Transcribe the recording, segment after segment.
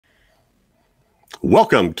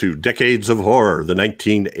Welcome to Decades of Horror, the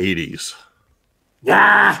 1980s.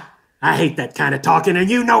 Yeah, I hate that kind of talking, and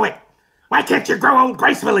you know it. Why can't you grow old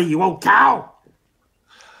gracefully, you old cow?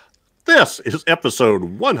 This is episode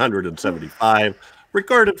 175,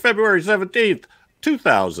 recorded February 17th,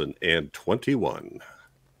 2021.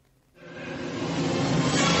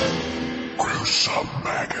 Gruesome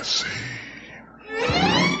Magazine.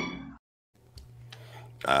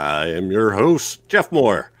 I am your host, Jeff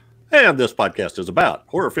Mohr, and this podcast is about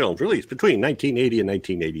horror films released between 1980 and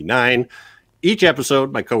 1989. Each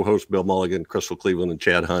episode, my co-hosts Bill Mulligan, Crystal Cleveland, and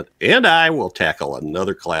Chad Hunt, and I will tackle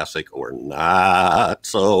another classic or not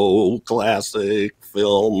so classic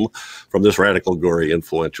film from this radical, gory,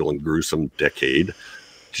 influential, and gruesome decade.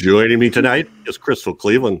 Joining me tonight is Crystal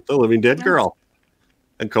Cleveland, the Living Dead Girl,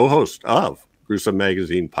 and co-host of Gruesome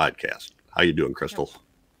Magazine podcast. How you doing, Crystal?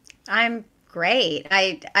 I'm great.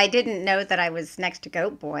 I didn't know that I was next to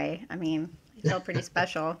Goat Boy. I mean, I feel pretty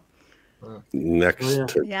special. I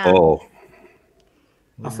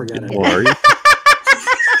forgot it. Are you?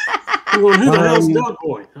 Well, who the hell's Goat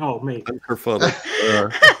Boy? Oh, me. I'm kerfuffle.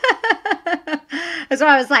 That's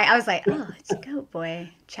why I was like, oh, it's Goat Boy.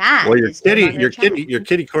 Chad. Well, your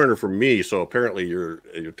kitty corner for me. So apparently you're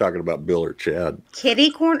talking about Bill or Chad.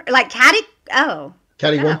 Kitty corner, like catty. Oh,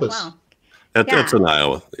 Cattywampus. Wow. That's in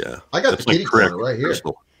Iowa. Yeah, I got the kitty corner right here.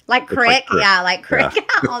 Like crick, yeah, like crick. Yeah.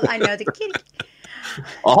 I know the kitty.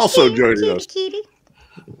 Also joining us kitty.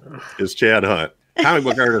 is Chad Hunt, comic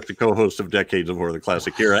book artist and co-host of Decades of Horror, the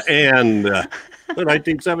Classic Era, and the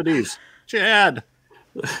 1970s. Chad,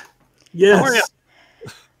 Yes. how are you?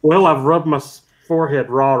 Well, I've rubbed my forehead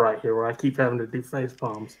raw right here where I keep having to do face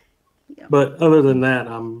palms. Yeah. But other than that,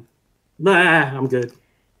 I'm good.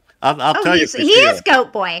 I'll tell you. He is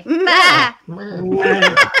Goat Boy. Nah,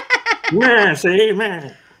 see,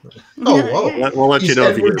 man. Oh, whoa. We'll let you know.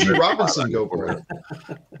 Edward G. Robinson go for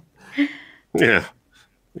it.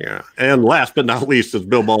 Yeah. And last but not least is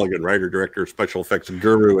Bill Mulligan, writer, director of special effects and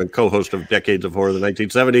guru, and co-host of Decades of Horror, the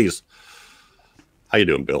 1970s. How you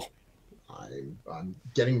doing, Bill? I'm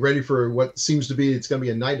getting ready for what seems to be, it's going to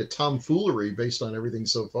be a night of tomfoolery based on everything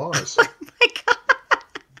so far. So. Oh my God.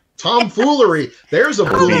 Tomfoolery. There's a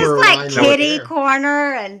boomer There's line like right kitty there.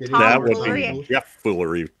 corner and That would tomfoolery. be Jeff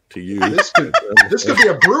foolery to you. This could be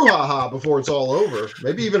a brouhaha before it's all over.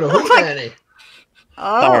 Maybe even a hootenanny. Oh,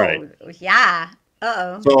 All right. Yeah.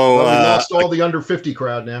 Uh-oh. So Well, we lost all the under 50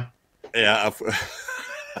 crowd now. yeah,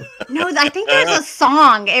 No, I think there's a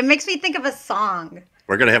song. It makes me think of a song.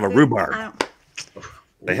 we're gonna have a I rhubarb. don't-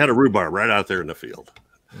 They had a rhubarb right out there in the field.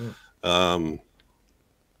 Oh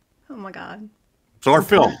my God. So our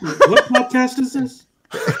film. What podcast is this?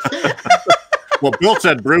 Well, Bill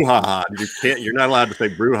said brouhaha. You're not allowed to say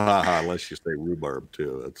brouhaha unless you say rhubarb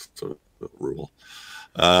too. That's the rule.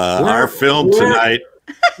 Our film tonight.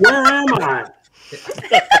 Where am I?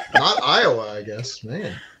 Not Iowa, I guess.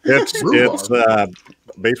 Man. It's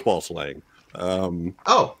baseball slang.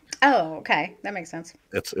 Oh. Oh, okay. That makes sense.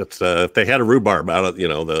 It's if they had a rhubarb out of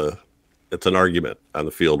it's an argument on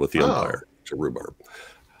the field with the Oh. umpire. It's a rhubarb.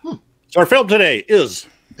 So our film today is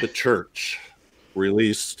The Church,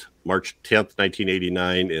 released March 10th,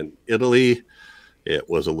 1989 in Italy. It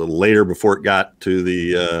was a little later before it got to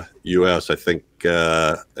the U.S. I think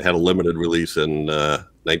it had a limited release in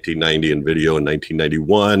 1990 and video in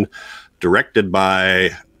 1991. Directed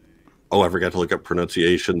by, I forgot to look up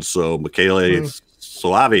pronunciation. So Michele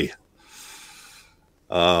Soavi,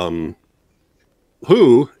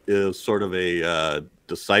 who is sort of a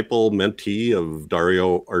disciple mentee of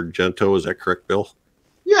Dario Argento. Is that correct, Bill?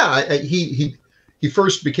 Yeah, he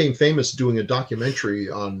first became famous doing a documentary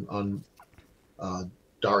on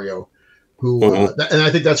Dario, who and I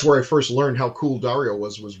think that's where I first learned how cool Dario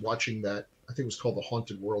was watching that. I think it was called The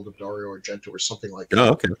Haunted World of Dario Argento or something like that. Oh,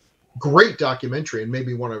 okay. Great documentary, and made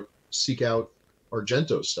me want to seek out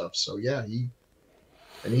Argento stuff. So yeah, he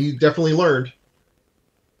definitely learned.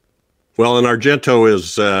 Well, and Argento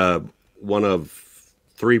is one of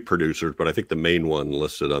 3 producers, but I think the main one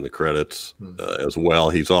listed on the credits as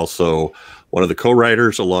well. He's also one of the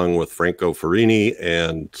co-writers along with Franco, Ferrini,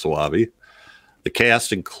 and Soavi. The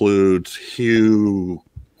cast includes Hugh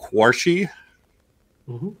Quarshie,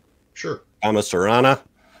 Sure. Thomas Arana,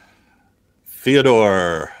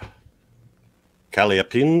 Theodore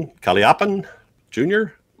Caliapin Jr.,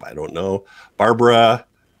 I don't know, Barbara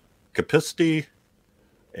Capisti,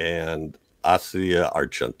 and Asia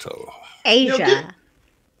Argento. Asia.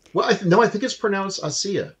 Well, I think it's pronounced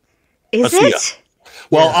Asia. Is Asia. it?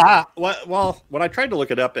 Well, when I tried to look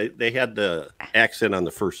it up, they had the accent on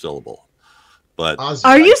the first syllable. But Asia.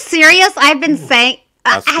 Are you serious? I've been saying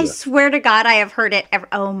I swear to God, I have heard it.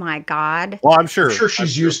 Oh my God. Well, I'm sure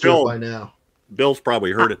she's used to it by now. Bill's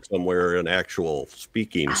probably heard it somewhere in actual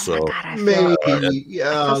speaking. Oh so my God, I maybe,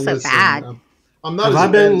 feel so bad. I'm not.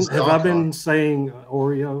 Have I been saying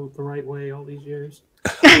Oreo the right way all these years?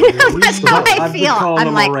 That's how I I've been feel. calling I'm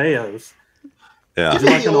them like, Oreos. Yeah. Would you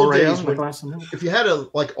like an old Oreo days and a glass of milk? if you had a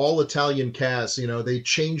like all Italian cast, you know, they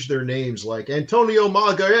changed their names like Antonio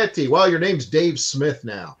Margaretti. Well, your name's Dave Smith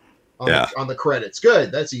now on the credits.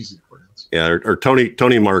 Good. That's easy to pronounce. Yeah. Or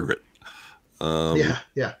Tony Margaret.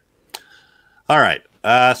 Yeah. All right.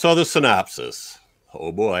 So the synopsis.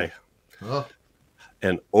 Oh boy. Oh.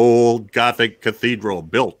 An old Gothic cathedral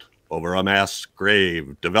built over a mass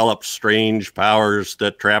grave develops strange powers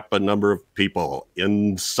that trap a number of people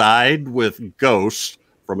inside with ghosts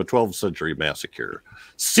from a 12th century massacre,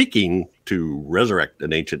 seeking to resurrect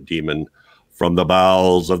an ancient demon from the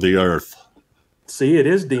bowels of the earth. See, it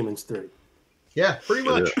is Demons 3. Yeah, pretty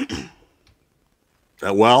much.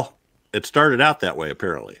 Well, it started out that way,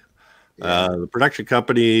 apparently. Yeah. The production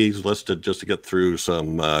company is listed, just to get through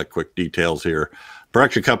some quick details here.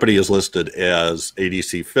 Production company is listed as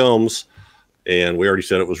ADC Films, and we already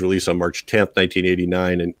said it was released on March 10th,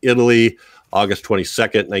 1989 in Italy, August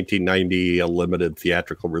 22nd, 1990, a limited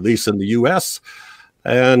theatrical release in the U.S.,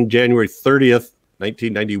 and January 30th,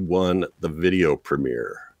 1991, the video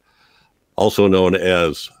premiere. Also known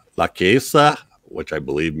as La Chiesa, which I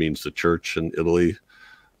believe means the church in Italy.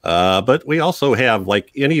 But we also have like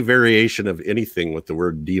any variation of anything with the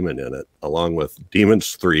word demon in it, along with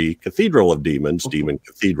Demons 3, Cathedral of Demons, Demon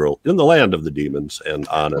Cathedral, in the land of the demons, and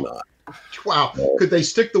on and on. Wow. Could they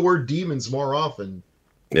stick the word demons more often?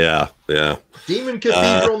 Yeah. Demon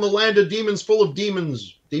Cathedral in the land of demons, full of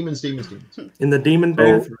demons. Demons. In the demon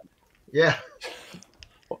bathroom. Yeah.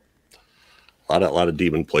 A lot of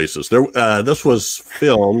demon places. This was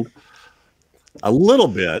filmed a little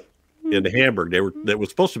bit in Hamburg. They were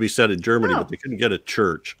supposed to be set in Germany, but they couldn't get a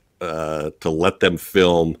church to let them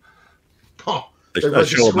film a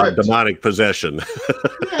show about demonic possession.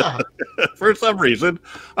 Yeah. For some reason,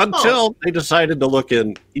 until they decided to look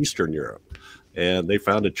in Eastern Europe, and they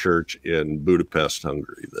found a church in Budapest,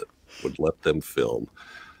 Hungary, that would let them film.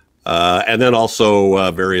 And then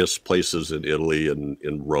also various places in Italy and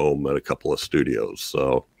in Rome at a couple of studios.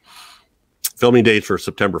 So filming dates were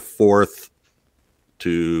September 4th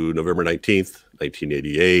to November 19th,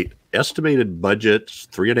 1988. Estimated budget,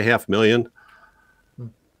 $3.5 million.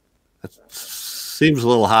 That seems a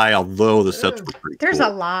little high, although the sets were pretty There's cool.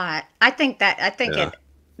 a lot. I think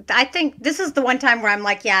this is the one time where I'm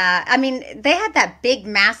like, yeah, I mean, they had that big,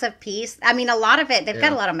 massive piece. I mean, a lot of it, they've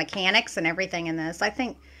got a lot of mechanics and everything in this. I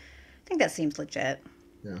think that seems legit.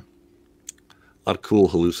 Yeah. A lot of cool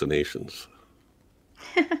hallucinations.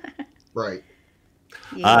 Right.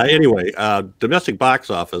 Yeah. Anyway, domestic box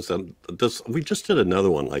office, and this we just did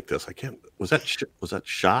another one like this. Was that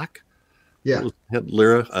Shock? Yeah. Had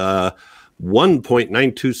lira,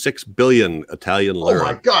 1.926 billion Italian lira. Oh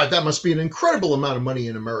my God, that must be an incredible amount of money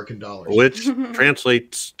in American dollars. Which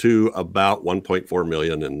translates to about 1.4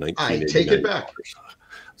 million in 1989. I take it back.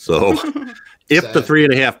 So, if the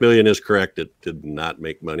 $3.5 million is correct, it did not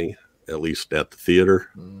make money, at least at the theater.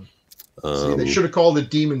 See, they should have called it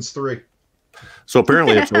Demons 3. So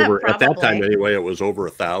apparently it's over at that time Probably. anyway. It was over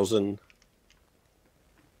 1,000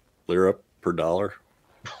 lira per dollar.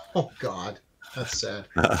 Oh God, that's sad.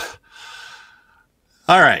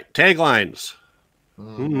 All right, taglines.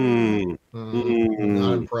 Not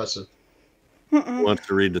impressive. Who wants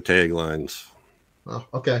to read the taglines? Oh,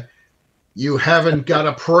 okay. You haven't got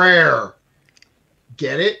a prayer.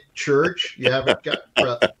 Get it, church? You haven't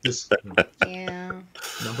got this. Yeah.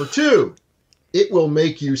 Number 2, it will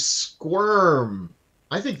make you squirm.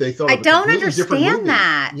 I think they thought. I of a don't completely different understand movie.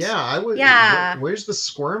 that. Yeah, I would. Yeah. Where's the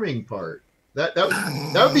squirming part? That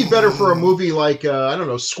would be better for a movie like I don't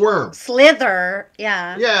know, Squirm. Slither.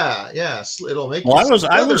 Yeah. Yeah. It'll make. Well, you I was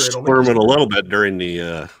it'll make you squirming a little bit during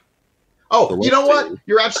the. Oh, the you know what? scene.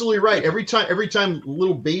 You're absolutely right. Every time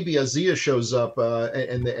little baby Azia shows up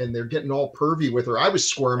and they're getting all pervy with her, I was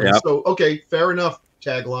squirming. Yep. So okay, fair enough.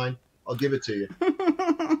 Tagline. I'll give it to you.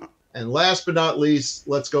 And last but not least,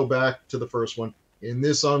 let's go back to the first one. In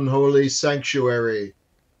this unholy sanctuary,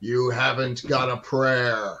 you haven't got a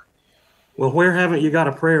prayer. Well, where haven't you got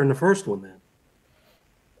a prayer in the first one then?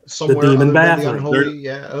 Somewhere demon other than the bathroom. unholy.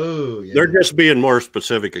 Yeah. Oh, yeah. They're just being more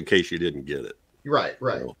specific in case you didn't get it. Right.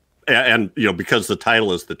 And because the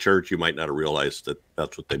title is The Church, you might not have realized that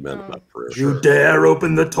that's what they meant about prayer. You dare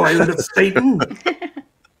open the toilet of Satan?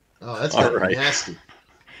 Oh, that's All gotta be right. nasty.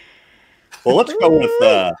 Well, let's go with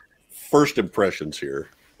first impressions here.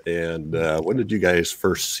 And when did you guys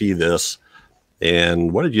first see this?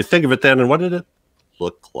 And what did you think of it then? And what did it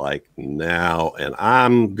look like now? And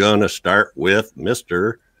I'm going to start with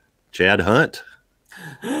Mr. Chad Hunt.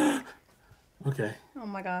 Okay. Oh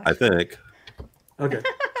my gosh. I think. Okay.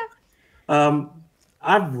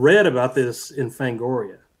 I've read about this in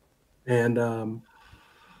Fangoria, and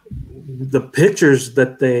the pictures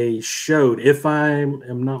that they showed, if I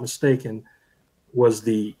am not mistaken, was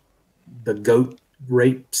the goat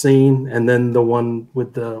rape scene, and then the one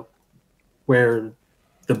with where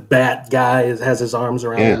the bat guy has his arms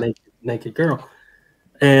around a naked girl,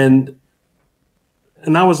 and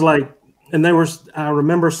I was like, and I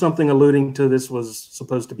remember something alluding to this was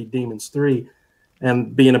supposed to be Demons 3.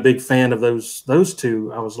 And being a big fan of those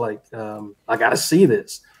two, I was like, I got to see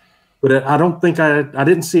this. But I don't think I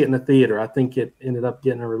didn't see it in the theater. I think it ended up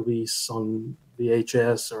getting a release on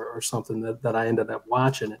VHS or something that I ended up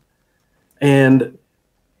watching it. And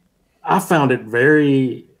I found it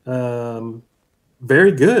very,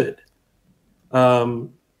 very good. It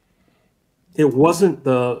wasn't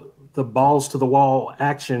the balls to the wall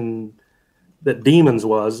action that Demons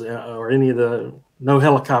was, or any of the. No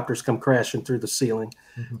helicopters come crashing through the ceiling,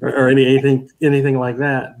 or anything like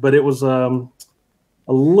that. But it was a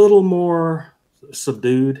little more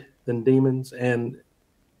subdued than Demons, and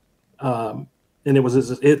it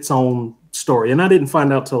was its own story. And I didn't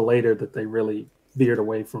find out till later that they really veered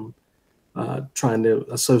away from trying to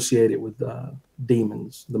associate it with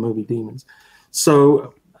Demons, the movie Demons.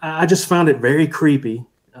 So I just found it very creepy.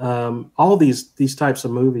 All these types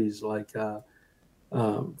of movies, like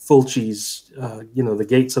Fulci's, the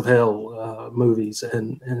Gates of Hell movies,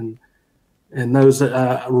 and those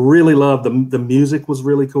I really loved. The music was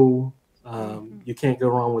really cool. You can't go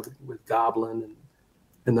wrong with Goblin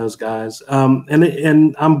and those guys.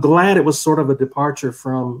 And I'm glad it was sort of a departure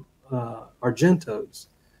from Argento's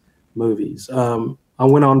movies. I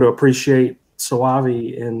went on to appreciate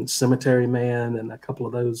Soavi in Cemetery Man and a couple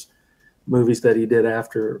of those movies that he did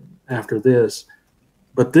after this.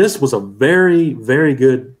 But this was a very, very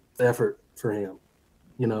good effort for him.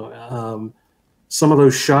 Some of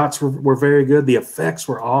those shots were very good. The effects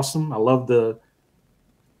were awesome. I love the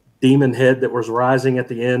demon head that was rising at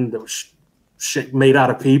the end that was made out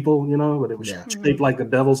of people, but it was shaped like the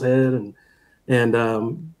devil's head,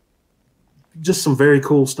 and just some very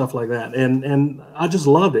cool stuff like that. And I just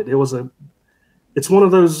loved it. It's one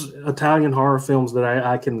of those Italian horror films that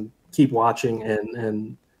I can keep watching,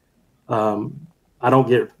 and I don't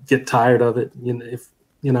get tired of it.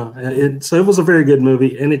 So it was a very good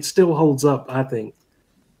movie, and it still holds up, I think,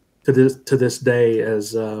 to this day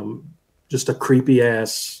as just a creepy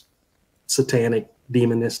ass, satanic,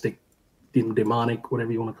 demonic,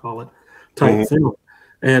 whatever you want to call it, type film.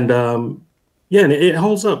 And and it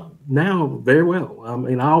holds up now very well.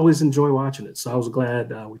 I always enjoy watching it, so I was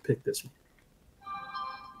glad we picked this one.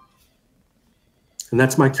 And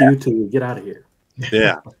that's my cue to get out of here.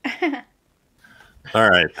 Yeah. All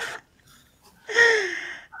right.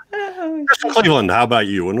 Cleveland, how about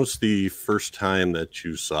you? When was the first time that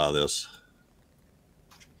you saw this?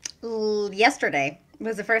 Yesterday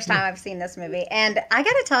was the first time I've seen this movie. And I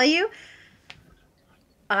got to tell you,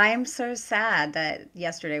 I'm so sad that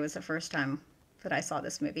yesterday was the first time that I saw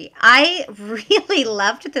this movie. I really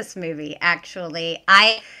loved this movie, actually.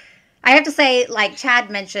 I have to say, like Chad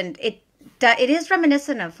mentioned, it is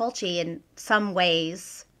reminiscent of Fulci in some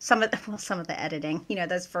ways. Some of the editing,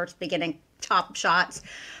 those first beginning top shots,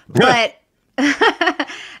 but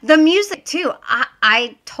the music too.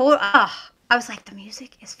 I was like, the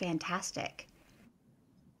music is fantastic.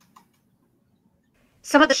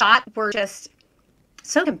 Some of the shots were just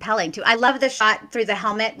so compelling too. I love the shot through the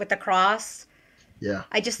helmet with the cross. Yeah,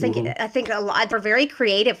 I just think I think a lot. They're very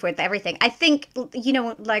creative with everything. I think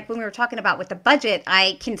like when we were talking about with the budget,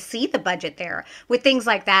 I can see the budget there with things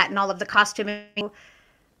like that and all of the costuming.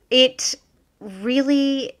 It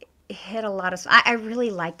really hit a lot of. I really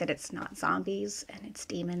like that it's not zombies and it's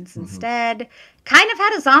demons instead. Kind of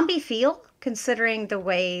had a zombie feel considering the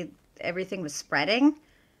way everything was spreading,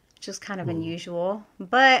 which is kind of unusual.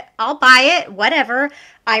 But I'll buy it. Whatever.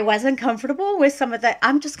 I wasn't comfortable with some of the.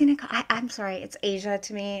 I'm sorry. It's Asia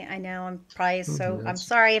to me. I know. I'm probably I'm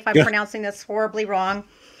sorry if I'm pronouncing this horribly wrong.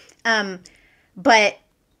 But.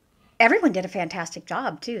 Everyone did a fantastic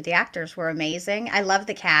job too. The actors were amazing. I love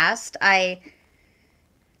the cast. I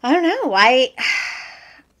don't know.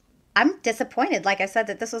 I'm disappointed. Like I said,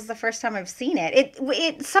 that this was the first time I've seen it.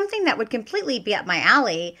 It's something that would completely be up my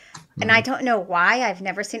alley, and I don't know why I've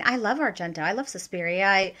never seen. I love Argento. I love Suspiria.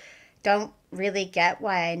 I don't really get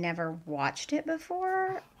why I never watched it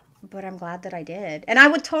before, but I'm glad that I did, and I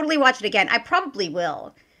would totally watch it again. I probably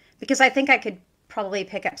will, because I think I could probably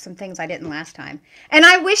pick up some things I didn't last time. And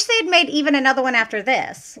I wish they'd made even another one after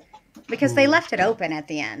this, because they left it open at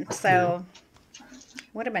the end. So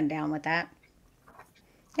would have been down with that.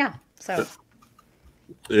 Yeah. So.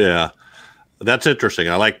 Yeah, that's interesting.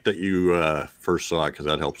 I like that you first saw it, because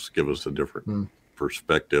that helps give us a different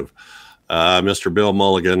perspective. Mr. Bill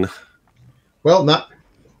Mulligan. Well, not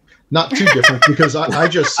too different, because I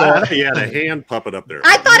just saw. He had a hand puppet up there.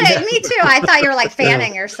 I thought me too. I thought you were like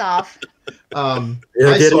fanning yourself. I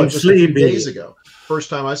saw it just a few days ago. First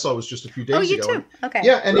time I saw it was just a few days ago. Oh, you too? Okay.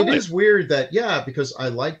 Yeah, and it is weird that, because I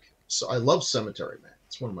love Cemetery Man.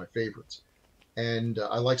 It's one of my favorites. And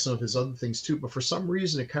I like some of his other things too, but for some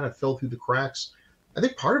reason it kind of fell through the cracks. I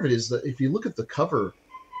think part of it is that if you look at the cover,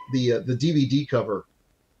 the DVD cover,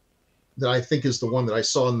 that I think is the one that I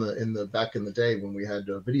saw in the back in the day when we had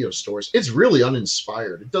video stores, it's really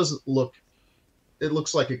uninspired. It doesn't look. It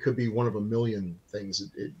looks like it could be one of a million things.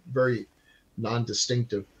 It very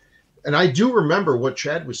non-distinctive. And I do remember what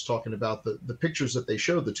Chad was talking about. The pictures that they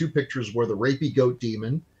showed. The two pictures were the rapey goat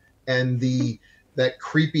demon and that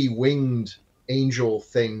creepy winged angel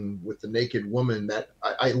thing with the naked woman that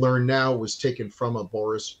I learned now was taken from a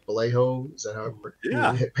Boris Vallejo. Is that how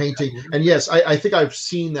it painting? And yes, I think I've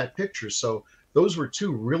seen that picture. So those were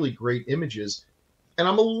two really great images. And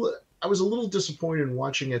I was a little disappointed in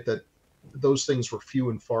watching it that those things were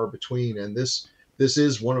few and far between. And this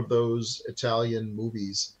is one of those Italian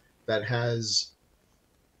movies that has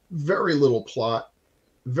very little plot,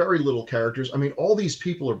 very little characters. I mean, all these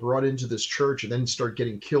people are brought into this church and then start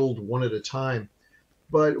getting killed one at a time,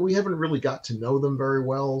 but we haven't really got to know them very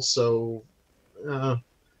well. So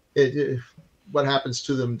what happens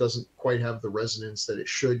to them doesn't quite have the resonance that it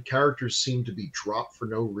should. Characters seem to be dropped for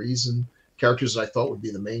no reason. Characters that I thought would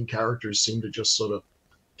be the main characters seem to just sort of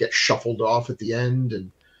get shuffled off at the end,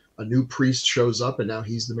 and a new priest shows up and now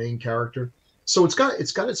he's the main character. So it's got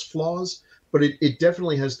its flaws, but it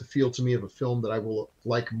definitely has the feel to me of a film that I will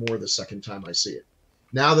like more the second time I see it.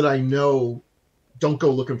 Now that I know, don't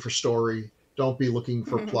go looking for story. Don't be looking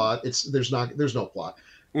for plot. There's no plot.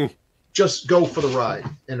 Just go for the ride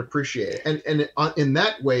and appreciate it. And in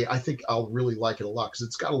that way, I think I'll really like it a lot, because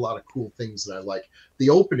it's got a lot of cool things that I like. The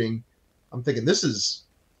opening, I'm thinking this is,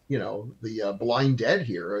 the Blind Dead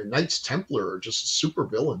here, Knights Templar are just super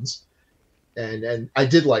villains. And I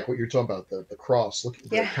did like what you're talking about, the cross, looking at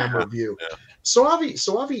the camera view. Yeah.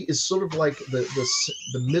 Soavi is sort of like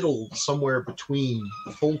the middle, somewhere between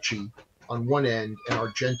Fulci on one end and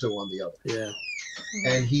Argento on the other. Yeah.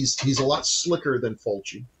 And he's a lot slicker than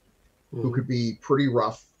Fulci, who could be pretty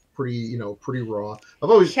rough, pretty raw. I've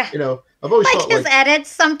always like thought his edits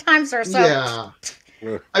sometimes are so.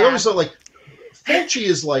 Yeah. I always thought Fulci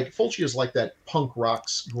is like that punk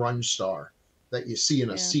rock's grunge star that you see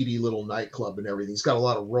in a seedy little nightclub and everything. He's got a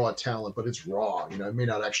lot of raw talent, but it's raw. I may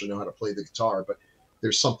not actually know how to play the guitar, but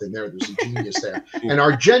there's something there. There's a genius there. And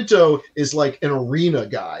Argento is like an arena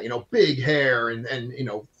guy, big hair and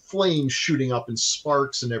flames shooting up and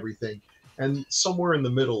sparks and everything. And somewhere in the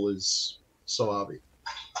middle is Soavi,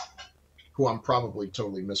 who I'm probably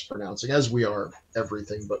totally mispronouncing, as we are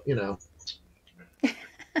everything, but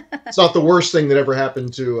it's not the worst thing that ever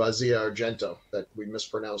happened to Zia Argento that we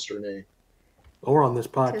mispronounced her name. Or on this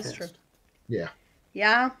podcast. Yeah.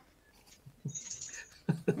 Yeah.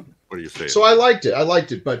 What do you say? So I liked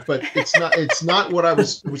it, but it's not what I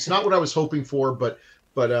was hoping for, but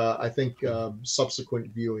I think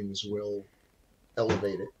subsequent viewings will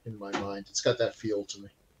elevate it in my mind. It's got that feel to me.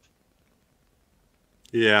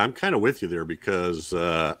 Yeah, I'm kind of with you there, because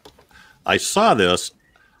I saw this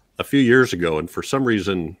a few years ago, and for some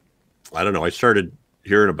reason, I don't know, I started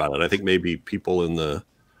hearing about it. I think maybe people in the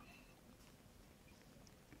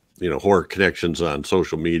horror connections on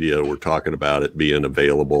social media were talking about it being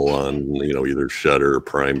available on, either Shudder or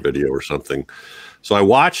Prime Video or something. So I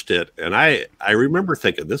watched it, and I remember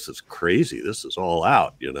thinking, this is crazy. This is all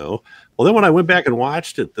out, Well, then when I went back and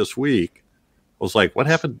watched it this week, I was like, what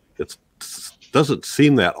happened? It doesn't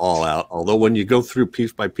seem that all out. Although when you go through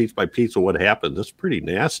piece by piece by piece of what happened, it's pretty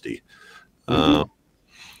nasty.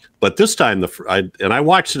 But this time, I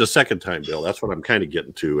watched it a second time, Bill. That's what I'm kind of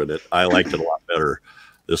getting to, and I liked it a lot better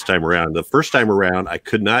this time around. The first time around, I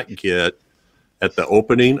could not get, at the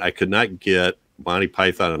opening, I could not get Monty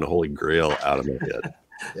Python and the Holy Grail out of my head.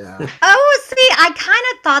 Yeah. Oh, see, I kind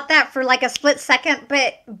of thought that for like a split second,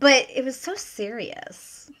 but it was so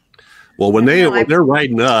serious. Well, when they're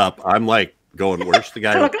riding up, I'm like going, "Where's the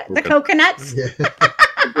guy?" The coconuts.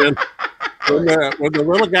 And when the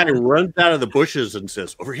little guy runs out of the bushes and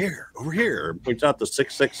says, over here, and points out the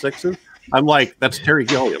 666s, I'm like, that's Terry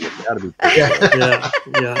Gilliam. It's got to be. Yeah.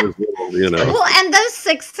 You know. Well, and those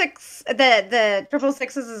 66, the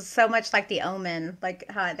 666s is so much like the Omen, like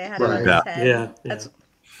how they had it on his head. Yeah. That's,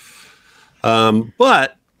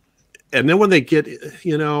 but, and then when they get,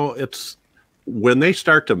 you know, it's when they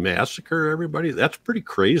start to massacre everybody, that's pretty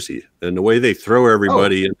crazy. And the way they throw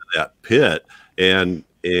everybody into that pit and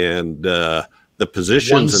the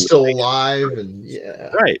positions. One's still alive, and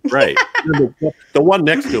right. The one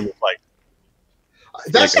next to him is like.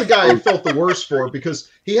 That's the guy I felt the worst for, because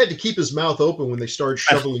he had to keep his mouth open when they started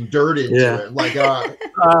shoveling dirt into it. Like, I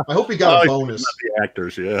hope he got a bonus. The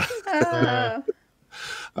actors,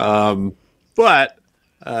 but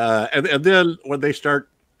and then when they start,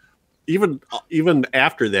 even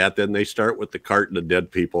after that, then they start with the carton of dead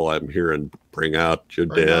people. I'm hearing, bring out your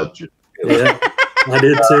dead. Yeah, I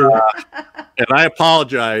did too. And I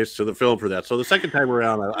apologize to the film for that. So the second time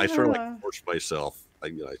around, I sort of like forced myself. I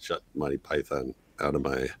shut Monty Python out of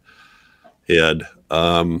my head.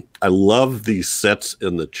 I love these sets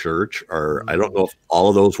in the church. I don't know if all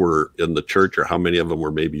of those were in the church or how many of them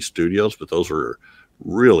were maybe studios, but those were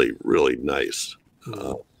really, really nice.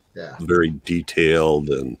 Very detailed,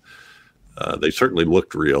 and they certainly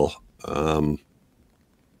looked real.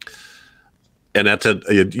 And that's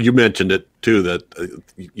it. You mentioned it too, that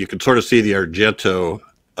you can sort of see the Argento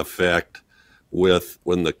effect with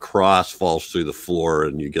when the cross falls through the floor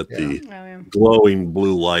and you get the glowing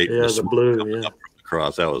blue light. Yeah, the blue. Up from the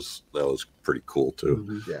cross. That was pretty cool too.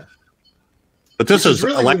 Mm-hmm. Yeah. But this is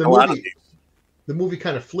really like a lot of these. The movie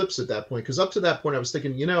kind of flips at that point, because up to that point I was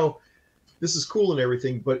thinking, this is cool and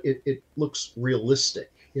everything, but it looks realistic.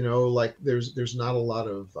 Like there's not a lot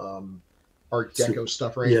of Art Deco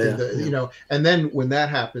stuff or anything. And then when that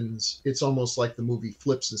happens, it's almost like the movie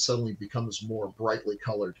flips and suddenly becomes more brightly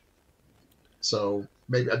colored. So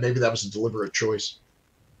maybe that was a deliberate choice.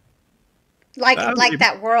 Like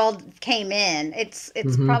that world came in. It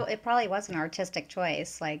probably was an artistic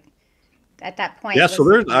choice. Like at that point. Yeah. So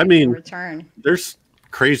return. There's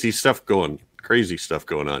crazy stuff going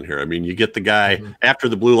on here. I mean, you get the guy after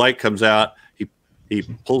the blue light comes out, he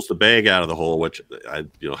pulls the bag out of the hole, which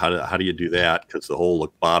how do you do that? Because the hole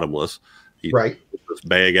looked bottomless. He pulls this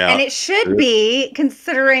bag out, and it should be,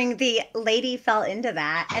 considering the lady fell into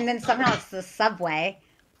that, and then somehow it's the subway.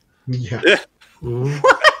 Yeah.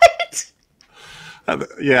 What?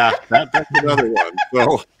 That's another one.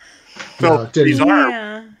 So his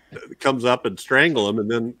arm comes up and strangle him, and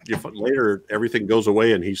then later everything goes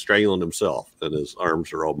away and he's strangling himself, and his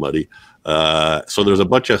arms are all muddy. So there's a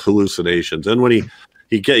bunch of hallucinations, and when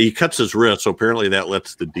he cuts his wrist, so apparently that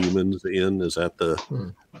lets the demons in. Is that the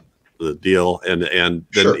deal? And then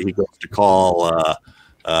he goes to call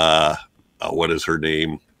what is her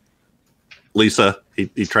name? Lisa.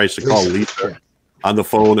 He tries to call Lisa on the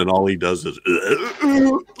phone, and all he does is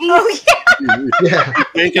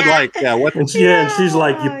making like what? And she's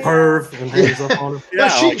like, you perv, and hangs up on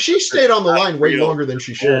her. She stayed on the line way longer than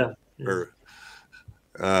she should.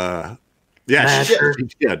 She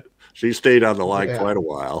did. She stayed on the line quite a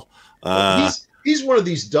while. He's one of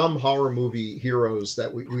these dumb horror movie heroes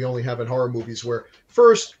that we only have in horror movies, where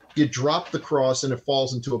first you drop the cross and it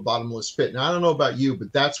falls into a bottomless pit. Now, I don't know about you,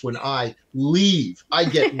 but that's when I leave. I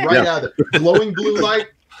get right out of it. Glowing blue light.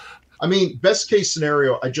 I mean, best case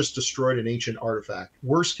scenario, I just destroyed an ancient artifact.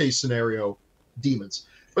 Worst case scenario, demons.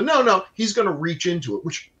 But no, he's going to reach into it,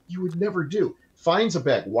 which you would never do. Finds a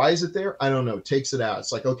bag. Why is it there? I don't know. Takes it out.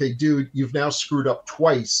 It's like, okay, dude, you've now screwed up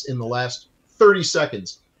twice in the last 30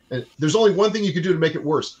 seconds. And there's only one thing you could do to make it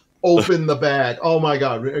worse. Open the bag. Oh my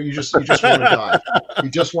God. You just want to die. You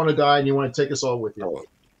just want to die, and you want to take us all with you.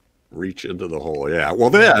 Reach into the hole. Yeah. Well,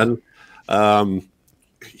 then,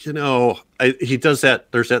 he does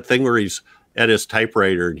that. There's that thing where he's at his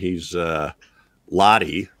typewriter and he's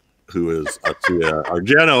Lottie, who is up to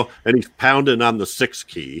Argento, and he's pounding on the 6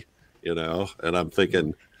 key, and I'm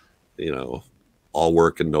thinking, all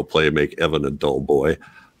work and no play make Evan a dull boy.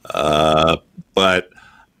 But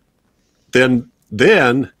then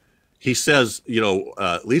he says,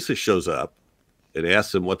 Lisa shows up and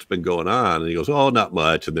asks him what's been going on. And he goes, oh, not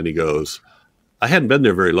much. And then he goes, I hadn't been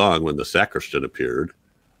there very long when the sacristan appeared.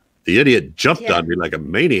 The idiot jumped on me like a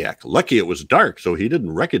maniac. Lucky it was dark, so he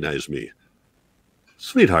didn't recognize me.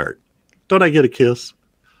 Sweetheart, don't I get a kiss?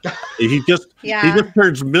 He just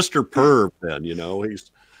turns Mr. Perv then,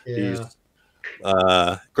 he's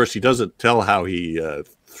of course he doesn't tell how he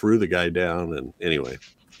threw the guy down, and anyway,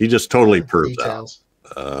 he just totally pervs out.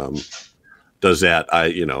 Does that,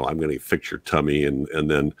 I'm going to fix your tummy, and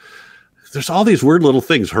then there's all these weird little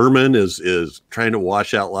things. Herman is trying to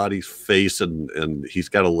wash out Lottie's face, and he's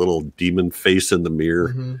got a little demon face in the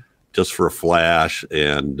mirror just for a flash.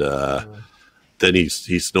 And then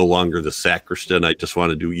he's no longer the sacristan. I just want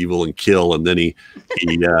to do evil and kill. And then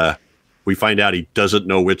we find out he doesn't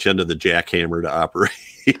know which end of the jackhammer to operate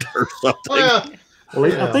or something.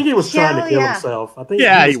 Well, I think he was trying to kill himself. I think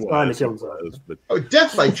he was trying to kill himself. But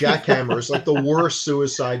death by jackhammer is like the worst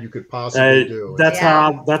suicide you could possibly do. That's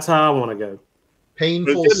how I want to go.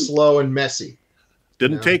 Painful, slow, and messy.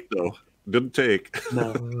 Didn't take though. Didn't take.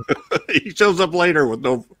 No. He shows up later with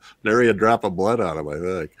nary a drop of blood on him, I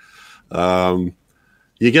think.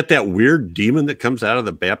 You get that weird demon that comes out of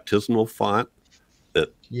the baptismal font.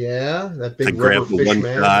 That big grab rubber fish one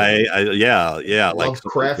man. guy. Like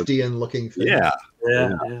Lovecraftian looking thing. Yeah.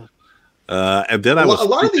 And then a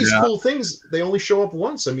lot of these cool things, they only show up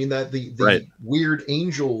once. I mean, that the weird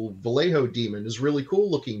angel Vallejo demon is really cool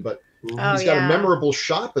looking, but he's got a memorable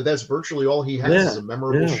shot, but that's virtually all he has is a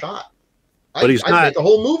memorable shot. But I'd make a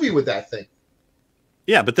whole movie with that thing.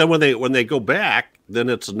 Yeah, but then when they go back, then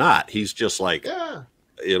it's not. He's just like,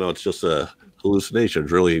 it's just a hallucination.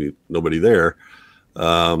 There's really nobody there.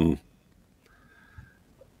 I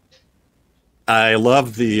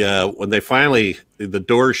love the when they finally the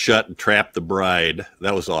doors shut and trap the bride.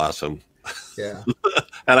 That was awesome. Yeah.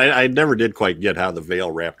 And I never did quite get how the veil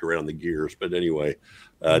wrapped around the gears, but anyway,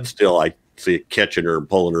 it's still I see it catching her and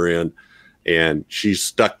pulling her in, and she's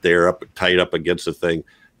stuck there tied up against the thing.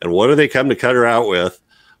 And what do they come to cut her out with?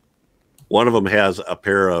 One of them has a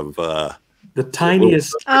pair of the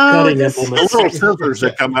tiniest cutting implements, little scissors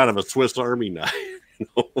that come out of a Swiss Army knife.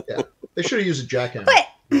 Yeah, they should have used a jackhammer.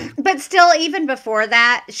 But still, even before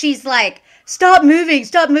that, she's like, stop moving,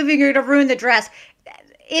 you're gonna ruin the dress.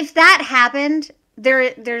 If that happened,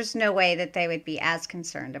 there's no way that they would be as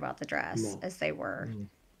concerned about the dress as they were.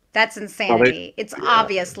 That's insanity. It's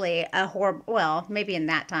obviously a horrible, well, maybe in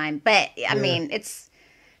that time, but I mean, it's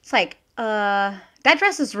like, that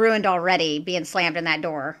dress is ruined already being slammed in that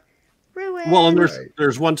door. Ruined. Well, and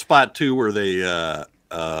there's one spot too where they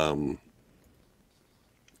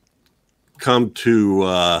come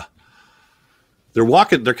to they're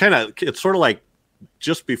walking, they're kind of, it's sort of like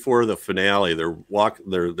just before the finale,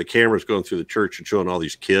 the camera's going through the church and showing all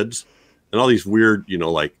these kids and all these weird,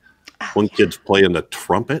 like one kid's playing the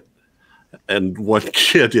trumpet and one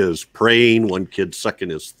kid is praying, one kid's sucking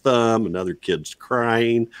his thumb, another kid's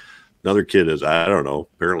crying, another kid is, I don't know,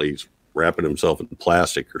 apparently he's wrapping himself in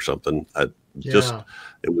plastic or something. It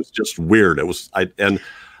was just weird.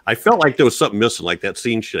 I felt like there was something missing, like that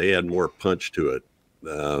scene should have had more punch to it.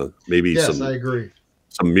 Maybe I agree.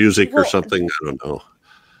 Some music or something. I don't know.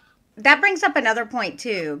 That brings up another point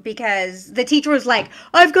too, because the teacher was like,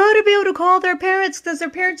 I've got to be able to call their parents because their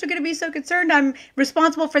parents are going to be so concerned. I'm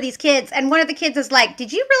responsible for these kids. And one of the kids is like,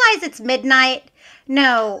 did you realize it's midnight?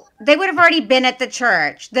 No, they would have already been at the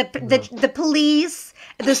church. The police,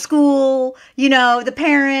 the school, the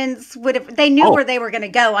parents they knew where they were going to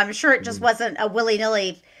go. I'm sure it just wasn't a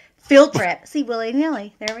willy-nilly field trip. See,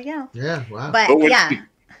 willy-nilly. There we go. Yeah, wow. But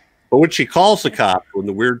But when she calls the cop, when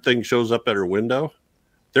the weird thing shows up at her window,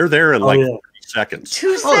 they're there in 30 seconds.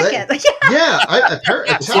 2 seconds. It's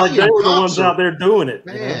like they were the ones out there doing it.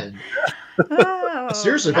 Man.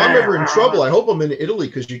 Seriously, if I'm ever in trouble, I hope I'm in Italy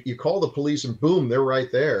because you call the police and boom, they're right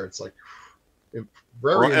there. It's like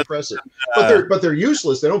very impressive. But they're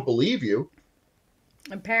useless. They don't believe you.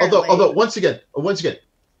 Apparently. Although once again,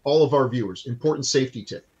 all of our viewers, important safety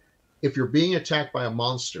tip. If you're being attacked by a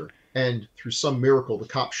monster and through some miracle the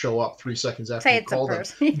cops show up 3 seconds after you call them,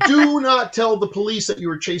 do not tell the police that you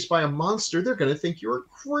were chased by a monster. They're going to think you're a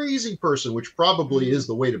crazy person, which probably is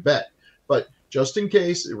the way to bet. But just in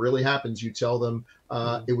case it really happens, you tell them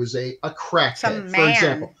it was a crackhead, for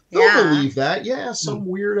example. They'll believe that. Yeah, some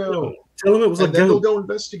weirdo. Tell them it was a goat. Then they'll go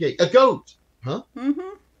investigate. A goat. Huh?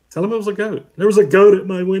 Mm-hmm. Tell them it was a goat. There was a goat at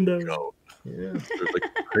my window. Goat. Yeah. There's a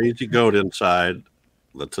crazy goat inside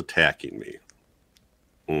that's attacking me.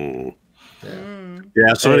 Yeah.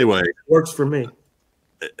 So anyway, works for me.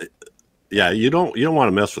 Yeah, you don't want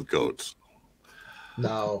to mess with goats.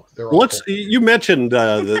 No, they're you mentioned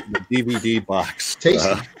the DVD box,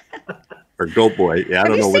 Tasty. or Goat Boy. Yeah, I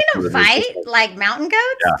don't know. Have you seen them fight like mountain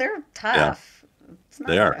goats? Yeah. They're tough. Yeah.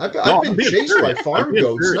 They are. I've been chased by farm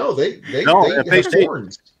goats. No, they have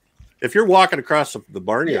horns. If you're walking across the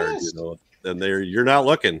barnyard, then you're not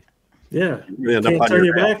looking. Yeah, you end up on turn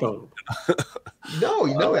your back on them.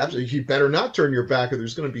 No, absolutely. You better not turn your back, or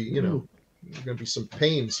there's going to be, there's going to be some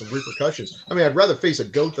pain, some repercussions. I mean, I'd rather face a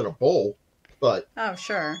goat than a bull, but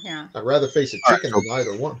sure, yeah. I'd rather face a chicken than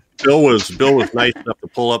either one. Bill was nice enough to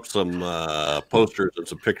pull up some posters and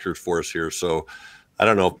some pictures for us here. So I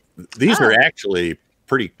don't know. These are actually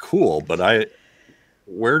pretty cool, but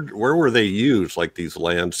where were they used? Like these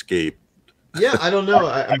landscape? Yeah, I don't know.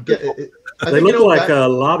 They look like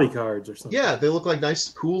lobby cards or something. Yeah, they look like nice,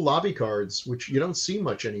 cool lobby cards, which you don't see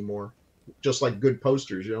much anymore. Just like good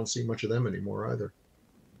posters, you don't see much of them anymore either.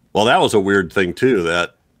 Well, that was a weird thing too.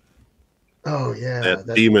 That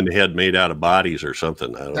that demon head made out of bodies or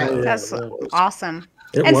something. I don't know. That's awesome.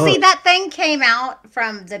 It And was. see, that thing came out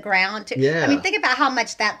from the ground too. Yeah. I mean, think about how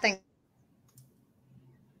much that thing.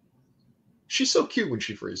 She's so cute when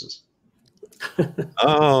she freezes.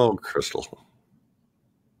 Oh, Crystal.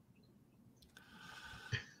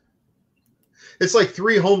 It's like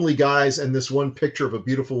 3 homely guys and this one picture of a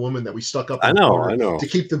beautiful woman that we stuck up. I know. To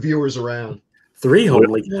keep the viewers around. 3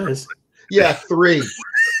 homely guys. Yeah, 3.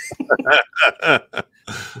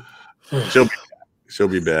 She'll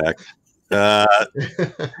be back.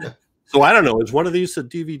 So I don't know. Is one of these a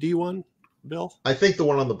DVD one, Bill? I think the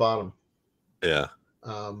one on the bottom. Yeah.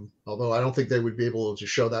 Although I don't think they would be able to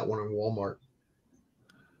show that one in Walmart.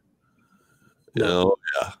 No.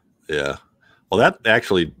 Yeah. Well, that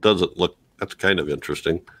actually doesn't look. That's kind of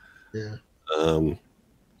interesting. Yeah.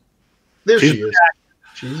 There she is. Back.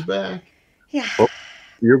 She's back. Yeah. Well,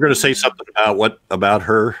 you're going to say something about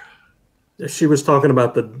her? She was talking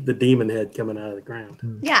about the demon head coming out of the ground.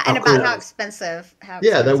 Yeah, and about how expensive. That'd be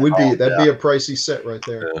a pricey set right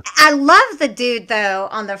there. Yeah. I love the dude though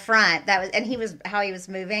on the front. He was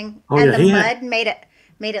moving, and the mud made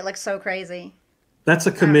it look so crazy. That's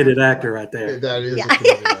a committed actor right there. That is a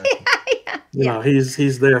committed actor. You know,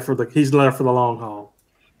 he's there for the long haul.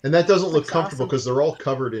 And that doesn't look comfortable because they're all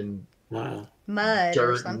covered in mud dirt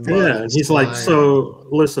or something. Yeah, and he's like, so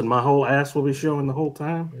listen, my whole ass will be showing the whole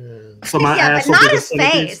time. Yeah. So my ass but will not be his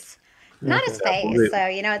face. Not his face. Okay. So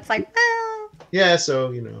it's like, well. Yeah,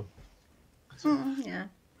 so Yeah.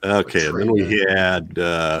 Okay, and then we had.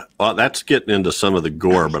 Well, that's getting into some of the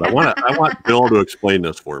gore, but I want Bill to explain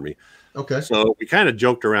this for me. Okay. So we kind of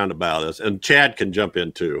joked around about this, and Chad can jump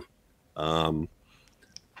in too.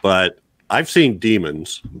 But I've seen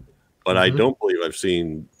Demons, but I don't believe I've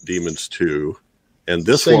seen Demons 2. And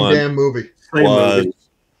this Same one damn movie. was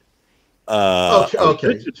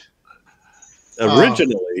okay.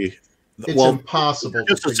 Originally, it's impossible.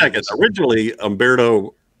 Just a second. Originally,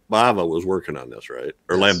 Umberto Bava was working on this, right?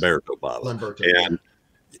 Or yes. Lamberto Bava. And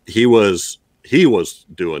he was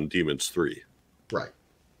doing Demons 3. Right.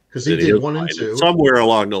 Because he did 1 and 2. Somewhere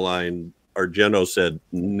along the line, Argento said,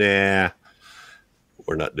 nah,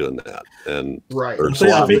 we're not doing that. And right.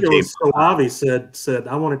 Soavi said,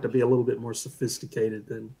 I want it to be a little bit more sophisticated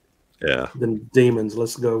than Demons.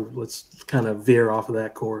 Let's kind of veer off of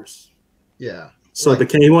that course. Yeah. So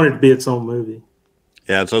he wanted it to be its own movie.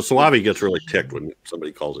 Yeah, so Soavi gets really ticked when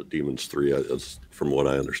somebody calls it Demons 3, from what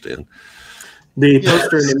I understand. The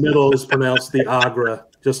poster in the middle is pronounced the Agra,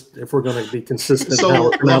 just if we're going to be consistent. So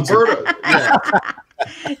Lamberto,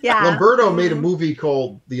 Lamberto made a Mm-hmm. movie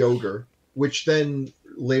called The Ogre, which then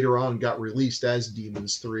later on got released as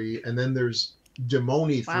Demons 3. And then there's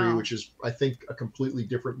Demoni 3, which is, I think, a completely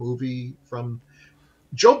different movie from...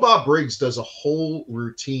 Joe Bob Briggs does a whole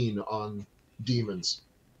routine on demons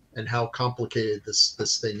and how complicated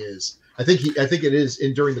this thing is. I think it is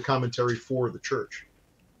during the commentary for The Church.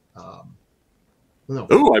 No.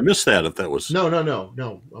 Oh, I missed that. If that was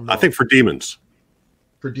no. I think for Demons.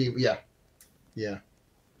 Yeah.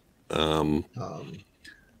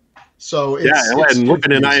 So and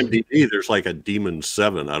looking in IMDb, there's like a Demon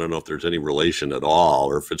 7. I don't know if there's any relation at all,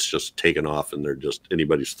 or if it's just taken off and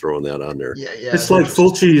anybody's throwing that on there. Yeah. It's like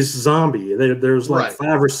Fulci's Zombie. There's like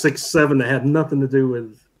 5 or 6, 7 that had nothing to do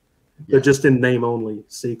with. They're just in name only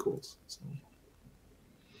sequels. So.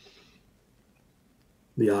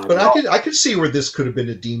 But I could see where this could have been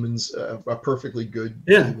a Demons, a perfectly good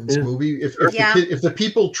Demons movie if the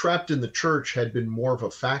people trapped in the church had been more of a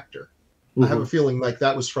factor. I have a feeling like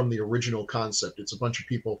that was from the original concept. It's a bunch of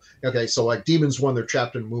people. Okay, so like Demons 1, they're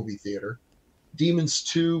trapped in a movie theater. Demons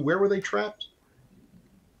 2, where were they trapped?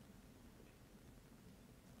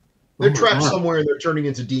 They're trapped somewhere and they're turning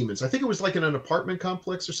into demons. I think it was like in an apartment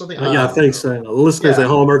complex or something. I think so. The listeners at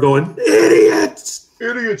home are going, idiots!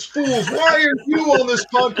 Idiots, fools. Why are you on this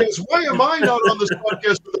podcast? Why am I not on this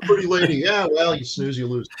podcast with a pretty lady? Yeah, well, you snooze, you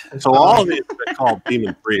lose. So all of these are called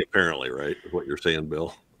Demon 3, apparently, right? Is what you're saying,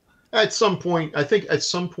 Bill? At some point, I think at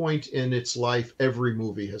some point in its life, every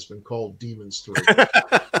movie has been called Demons 3.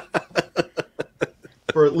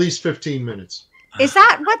 For at least 15 minutes. Is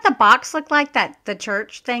that what the box looked like? The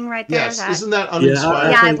church thing right there? Yes, isn't that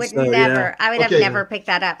uninspired? Yeah, I would never. I would have never picked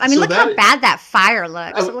that up. I mean, look how bad that fire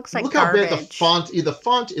looks. It looks like garbage. How bad the font. The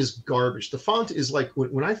font is garbage. The font is like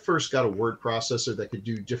when I first got a word processor that could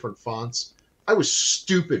do different fonts. I was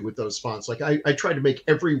stupid with those fonts. Like I tried to make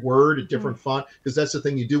every word a different font because that's the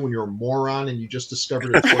thing you do when you're a moron and you just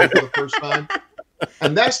discovered a toy for the first time.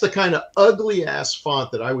 And that's the kind of ugly ass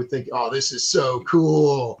font that I would think, oh, this is so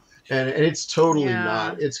cool. And it's totally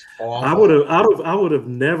not. It's awful. I would have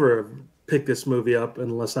never picked this movie up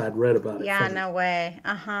unless I had read about it. Yeah, no way.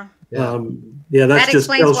 Yeah, that just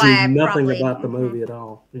tells you nothing about the movie at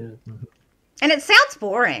all. Yeah. And it sounds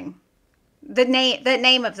boring. The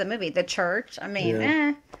name of the movie, The Church. I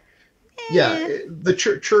mean, Yeah, the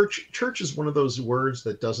church is one of those words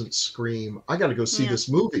that doesn't scream, I got to go see this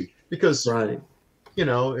movie because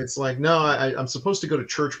it's like, no, I'm supposed to go to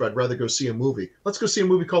church, but I'd rather go see a movie. Let's go see a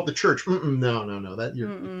movie called The Church. No, that you're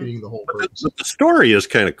defeating the whole purpose. The story is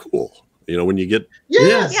kind of cool. When you get it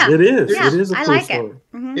is. Yeah, it is a cool like story.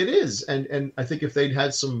 It. Mm-hmm. It is, and I think if they'd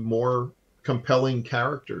had some more compelling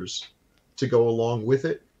characters to go along with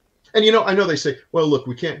it, and I know they say, well, look,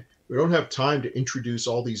 we don't have time to introduce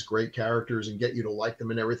all these great characters and get you to like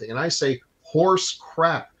them and everything. And I say, horse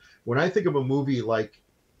crap. When I think of a movie like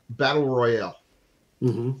Battle Royale,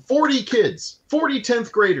 40 kids, 40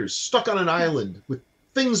 10th graders stuck on an island with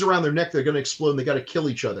things around their neck that are going to explode and they got to kill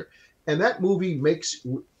each other. And that movie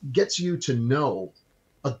gets you to know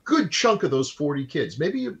a good chunk of those 40 kids.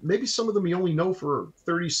 Maybe some of them you only know for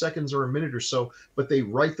 30 seconds or a minute or so, but they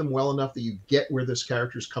write them well enough that you get where this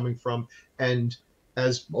character is coming from. And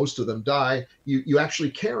as most of them die, you actually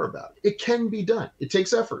care about it. It can be done. It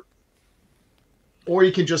takes effort. Or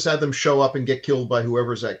you can just have them show up and get killed by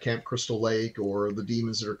whoever's at Camp Crystal Lake or the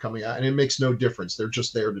demons that are coming out, and it makes no difference. They're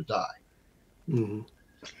just there to die.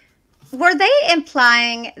 Mm-hmm. Were they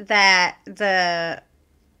implying that the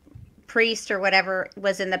priest or whatever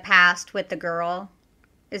was in the past with the girl?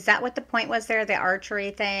 Is that what the point was there, the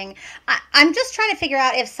archery thing? I'm just trying to figure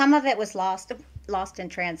out if some of it was lost in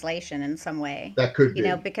translation in some way. That could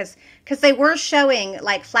be. Because they were showing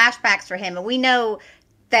like flashbacks for him, and we know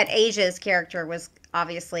that Asia's character was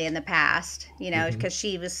obviously in the past, because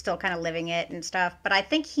she was still kind of living it and stuff. But I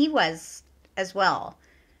think he was as well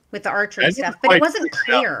with the archery stuff, but it wasn't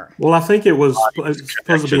clear. Well, I think it was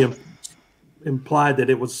supposed to be implied that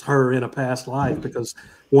it was her in a past life, because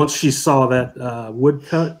once she saw that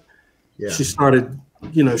woodcut, she started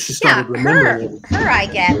remembering her I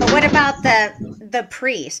get. But what about the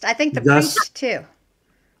priest? I think the priest too,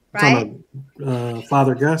 right?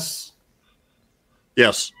 Father Gus.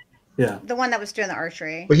 Yes. Yeah. The one that was doing the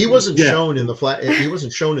archery. But he wasn't shown in he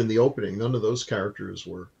wasn't shown in the opening. None of those characters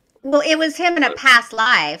were. Well, it was him in a past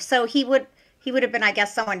life, so he would have been, I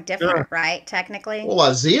guess, someone different, right? Technically. Well,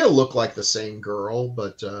 Azia looked like the same girl,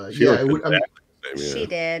 but she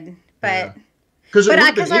did, but because it would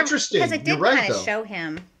have been interesting. Because it did kind of show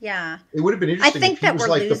him, It would have been interesting. I think if he was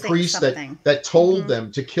like the priest that told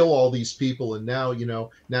them to kill all these people, and now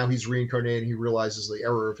now he's reincarnated. And he realizes the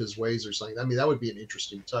error of his ways or something. I mean, that would be an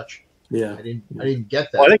interesting touch. Yeah, I didn't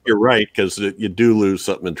get that. Well, I think you're right, because you do lose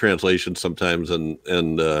something in translation sometimes, and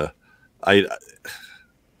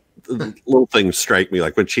little things strike me,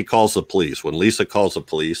 like when she calls the police, when Lisa calls the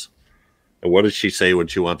police, and what does she say when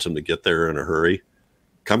she wants them to get there in a hurry?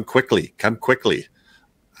 Come quickly, come quickly.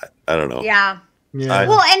 I don't know. Yeah.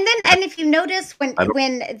 Well, and if you notice when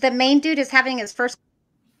the main dude is having his first,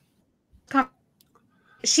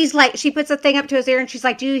 she's like, she puts a thing up to his ear and she's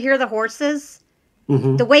like, "Do you hear the horses?"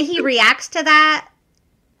 Mm-hmm. The way he reacts to that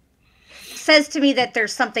says to me that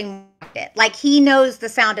there's something like he knows the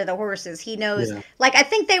sound of the horses. He knows, like, I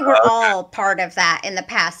think they were all part of that in the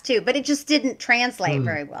past too, but it just didn't translate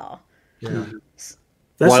very well. Yeah.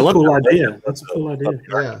 That's a cool idea. That's a cool idea.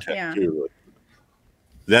 Yeah.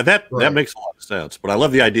 That makes a lot of sense. But I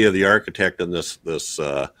love the idea of the architect and this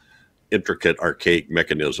intricate archaic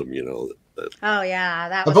mechanism. Oh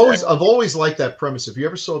yeah, I've always liked that premise. If you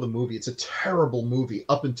ever saw the movie, it's a terrible movie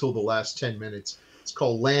up until the last 10 minutes. It's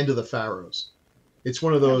called Land of the Pharaohs. It's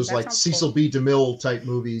one of those like Cecil B. DeMille type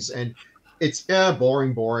movies, and it's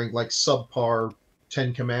boring, like subpar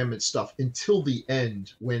Ten Commandments stuff until the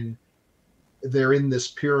end when they're in this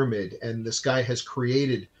pyramid and this guy has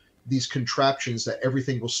created these contraptions that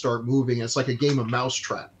everything will start moving. And it's like a game of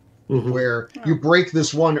mousetrap where you break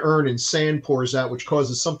this one urn and sand pours out, which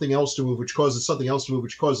causes something else to move, which causes something else to move,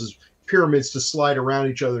 which causes pyramids to slide around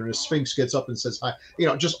each other, and a sphinx gets up and says hi.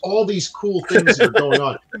 Just all these cool things that are going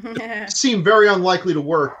on. Seem very unlikely to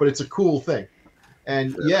work, but it's a cool thing.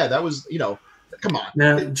 And that was, come on.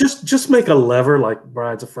 Now, just make a lever like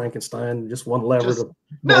Brides of Frankenstein. Just one lever to.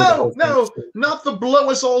 No, not the blow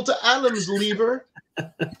us all to atoms lever.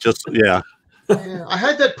 Yeah, I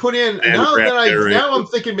had that put in. And now I'm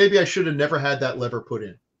thinking maybe I should have never had that lever put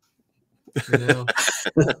in. You know,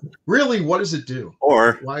 really, what does it do?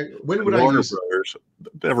 Or why? When would I use it?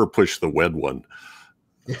 Never push the wed one.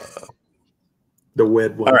 The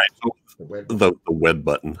wed one. All right, so the wed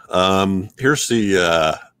button. Here's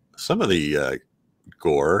the some of the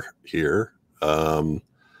gore here. I'm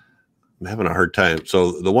having a hard time.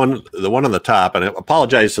 So the one on the top, and I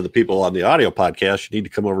apologize to the people on the audio podcast. You need to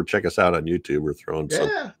come over and check us out on YouTube. We're throwing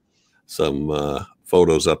some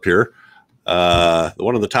photos up here. The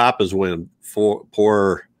one on the top is when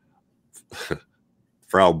poor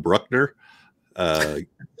Frau Bruckner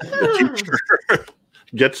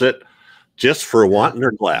gets it just for wanting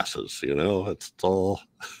her glasses. You know, it's all.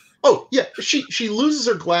 Oh yeah, she loses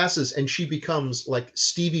her glasses and she becomes like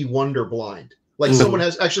Stevie Wonder blind. Like someone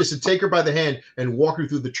has actually said, take her by the hand and walk her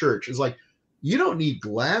through the church. It's like, you don't need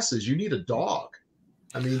glasses, you need a dog.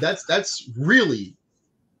 I mean, that's really,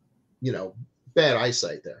 bad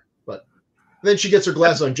eyesight there. But then she gets her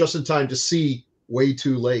glasses on just in time to see way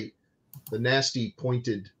too late the nasty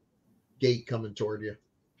pointed gate coming toward you.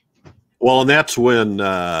 Well, and that's when.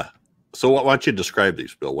 So why don't you describe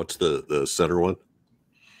these, Bill? What's the center one?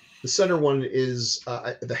 The center one is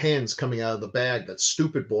the hands coming out of the bag. That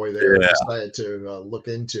stupid boy there decided to look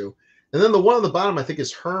into. And then the one on the bottom, I think,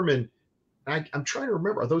 is Herman. I'm trying to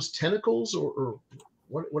remember. Are those tentacles or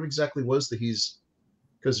what exactly was the he's?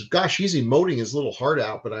 Because, gosh, he's emoting his little heart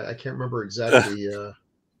out, but I can't remember exactly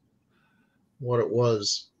what it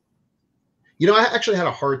was. I actually had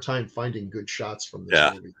a hard time finding good shots from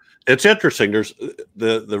this movie. It's interesting. There's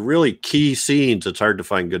the really key scenes. It's hard to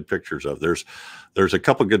find good pictures of. There's a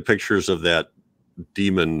couple good pictures of that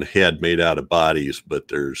demon head made out of bodies, but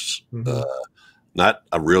there's not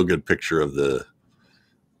a real good picture of the,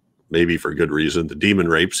 maybe for good reason, the demon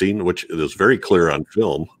rape scene, which is very clear on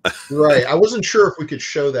film. Right. I wasn't sure if we could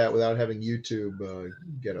show that without having YouTube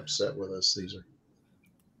get upset with us. These are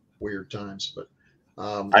weird times, but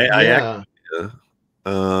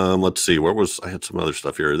let's see. I had some other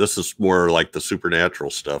stuff here. This is more like the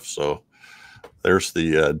supernatural stuff. So there's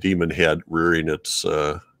the demon head rearing its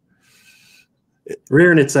ass.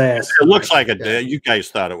 It looks like you guys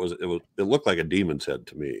thought it looked like a demon's head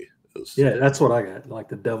to me. That's what I got, like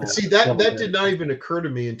the devil. See, that did not even occur to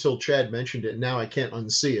me until Chad mentioned it. And now I can't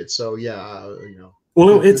unsee it. So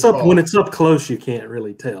Well, it's up when it's up close. You can't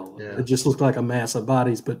really tell. Yeah. It just looks like a mass of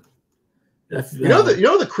bodies, but. You know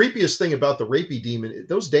the creepiest thing about the rapey demon,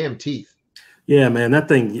 those damn teeth. Yeah, man, that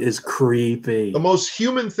thing is creepy. The most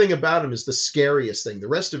human thing about him is the scariest thing. The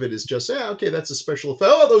rest of it is just, okay, that's a special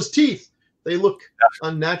effect. Oh, those teeth. They look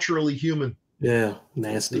unnaturally human. Yeah,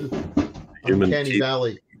 nasty. Uncanny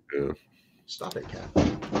Valley. Yeah. Stop it, Cat.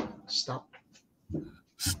 Stop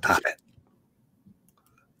it.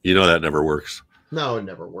 That never works. No, it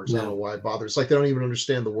never works. No. I don't know why it bothers. It's like they don't even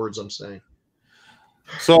understand the words I'm saying.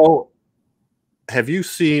 So have you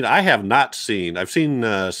seen? I have not seen. I've seen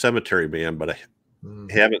Cemetery Man, but I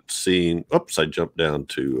haven't seen. Oops! I jumped down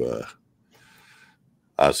to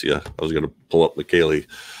Asia. I was going to pull up Michele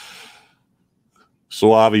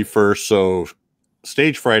Soavi first. So,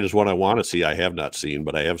 Stage Fright is one I want to see. I have not seen,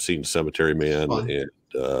 but I have seen Cemetery Man and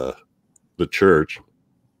The Church.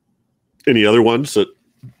 Any other ones that?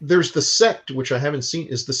 There's The Sect, which I haven't seen.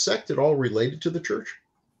 Is The Sect at all related to The Church?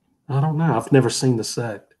 I don't know. I've never seen The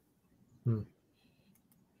Sect.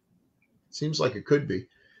 Seems like it could be.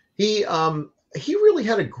 He really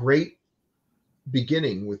had a great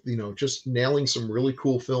beginning with just nailing some really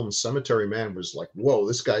cool films. Cemetery Man was like, whoa,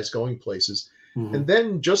 this guy's going places. And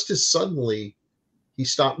then just as suddenly he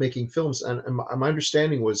stopped making films. And my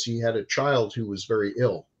understanding was he had a child who was very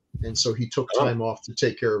ill, and so he took time off to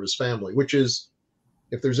take care of his family. Which is,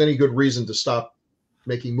 if there's any good reason to stop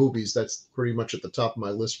making movies, that's pretty much at the top of my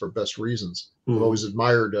list for best reasons. I've always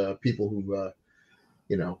admired people who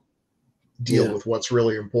deal with what's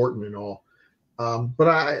really important and all. But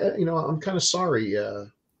I'm kind of sorry. I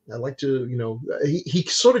like to, he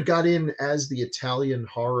sort of got in as the Italian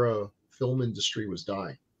horror film industry was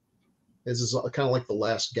dying. This is kind of like the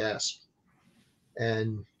last gasp.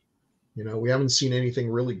 And, we haven't seen anything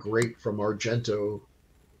really great from Argento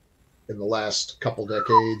in the last couple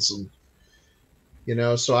decades. And,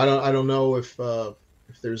 so I don't know if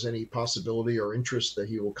there's any possibility or interest that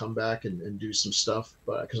he will come back and do some stuff,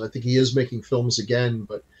 but because I think he is making films again,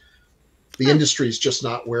 but the industry is just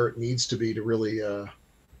not where it needs to be to really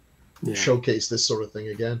showcase this sort of thing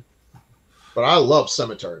again. But I love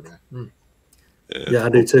Cemetery Man. Yeah, I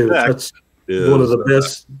do too. One of the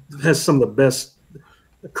best, has some of the best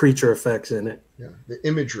creature effects in it. Yeah, the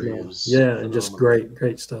imagery is and just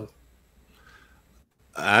great stuff.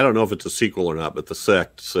 I don't know if it's a sequel or not, but the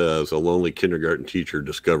sect says a lonely kindergarten teacher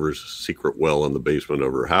discovers a secret well in the basement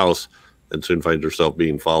of her house and soon finds herself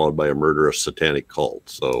being followed by a murderous satanic cult.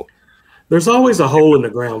 So there's always a hole in the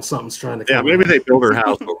ground. Something's trying to come Yeah, maybe out. they built her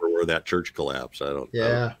house over where that church collapsed. I don't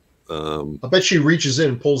Yeah. know. I bet she reaches in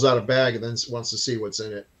and pulls out a bag and then wants to see what's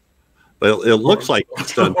in it. Well, it looks like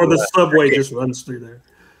it's done. Or the subway just runs through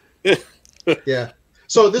there. Yeah.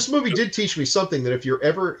 So this movie did teach me something, that if you're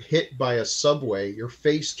ever hit by a subway, your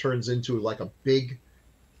face turns into like a big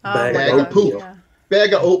bag of poop. Yeah.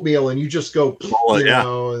 Bag of oatmeal, and you just go, Oh, you yeah.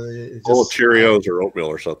 know, it Full of just- Cheerios or oatmeal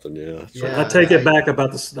or something. Yeah. Yeah. I take it back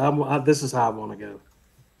about this. This is how I want to go.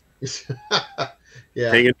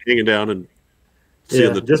 Yeah. Hanging down and seeing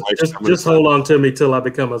Yeah, the just lights coming just up. hold on to me till I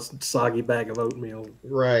become a soggy bag of oatmeal.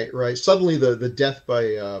 Right. Suddenly the death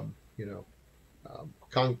by,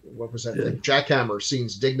 what was that thing? Jackhammer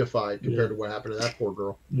seems dignified compared to what happened to that poor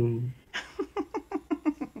girl. Mm.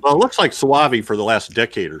 Well, it looks like Soavi for the last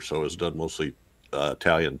decade or so has done mostly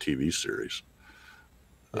Italian TV series.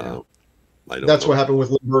 Yeah. I don't That's know. what happened with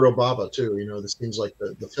Lamberto Bava too. You know, this seems like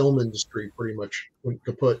the film industry pretty much went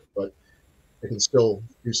kaput, but they can still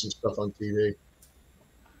do some stuff on TV.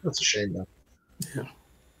 That's a shame, though.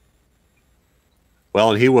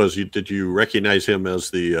 Well, and he was. Did you recognize him as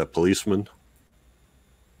the policeman?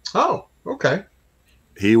 Oh, okay.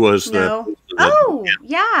 He was No. the Oh,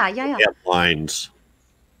 yeah. had lines.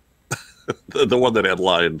 the one that had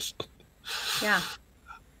lines. Yeah.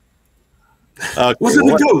 Was it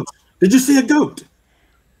a goat? Did you see a goat?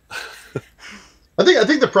 I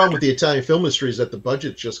think the problem with the Italian film industry is that the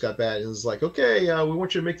budget just got bad. And it's like, okay, we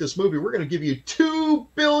want you to make this movie. We're going to give you 2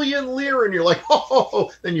 billion lira, and you're like,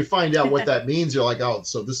 oh. Then you find out what that means. You're like, oh,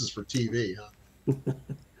 so this is for TV, huh?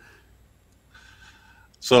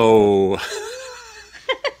 So,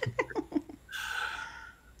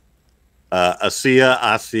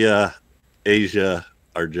 Asia,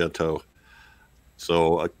 Argento.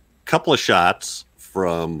 So a couple of shots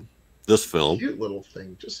from this film. Cute little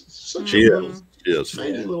thing, just such She a little, is. She is.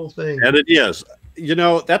 tiny little thing. And it is. You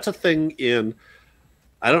know, that's a thing in.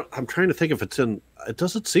 I'm trying to think if it's in. It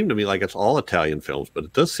doesn't seem to me like it's all Italian films, but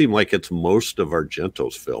it does seem like it's most of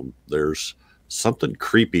Argento's film. There's something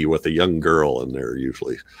creepy with a young girl in there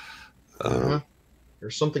usually.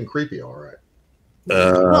 There's something creepy, all right.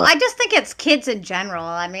 Well, I just think it's kids in general.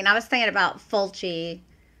 I mean, I was thinking about Fulci.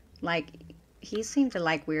 Like, he seemed to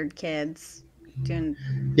like weird kids.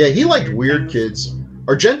 Yeah, he liked weird kids.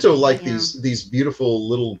 Argento liked Yeah. these beautiful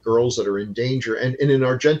little girls that are in danger. And in an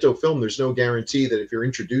Argento film, there's no guarantee that if you're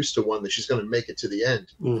introduced to one that she's going to make it to the end.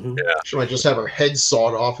 Mm-hmm. Yeah. She might just have her head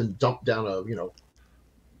sawed off and dumped down a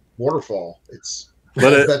waterfall.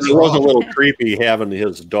 But it That's was a wrong. little creepy having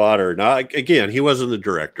his daughter. Now, again, he wasn't the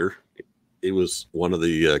director. He was one of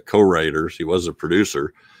the co-writers. He was a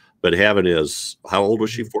producer. But having how old was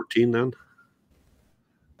she? 14 then?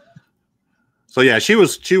 So yeah, she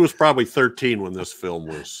was probably 13 when this film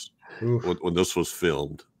was Oof. when this was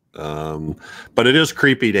filmed. But it is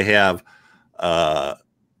creepy to have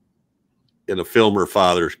in a film her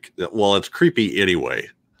father. Well, it's creepy anyway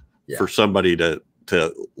for somebody to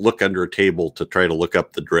look under a table to try to look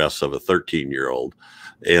up the dress of a 13-year-old,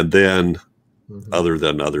 and then other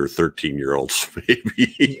than other 13-year-olds,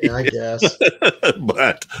 maybe. Yeah, I guess.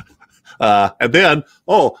 But and then,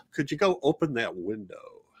 could you go open that window?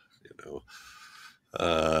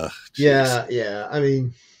 Yeah. I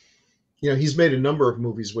mean, he's made a number of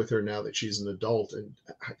movies with her now that she's an adult, and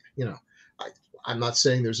I'm not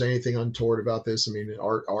saying there's anything untoward about this. I mean,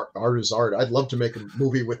 art is art. I'd love to make a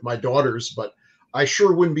movie with my daughters, but I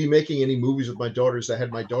sure wouldn't be making any movies with my daughters that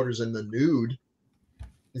had my daughters in the nude.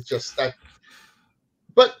 It's just that.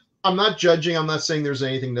 But I'm not judging. I'm not saying there's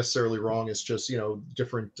anything necessarily wrong. It's just,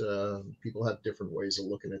 different people have different ways of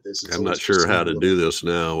looking at this. I'm not sure how to do this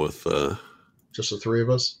now with just the three of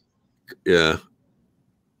us. Yeah.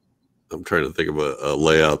 I'm trying to think of a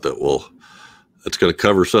layout that's going to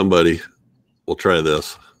cover somebody. We'll try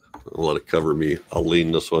this. I'll let it cover me. I'll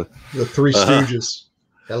lean this way. The Three Stooges.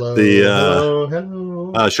 Hello.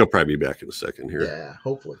 Hello. She'll probably be back in a second here. Yeah,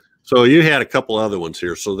 hopefully. So you had a couple other ones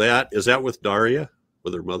here. So is that with Daria,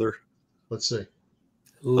 with her mother? Let's see.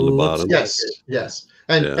 On the bottom. Yes.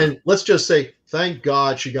 And let's just say, thank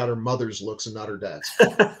God she got her mother's looks and not her dad's.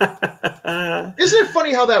 Isn't it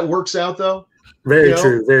funny how that works out, though? Very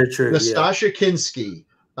true. Very true. Nastasha Kinski,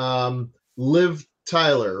 Liv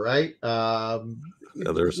Tyler, right?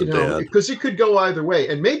 There's a dad. Because it could go either way.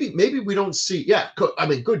 And maybe we don't see. Yeah, I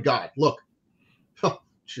mean, good God, look. Oh,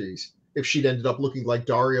 jeez. if she'd ended up looking like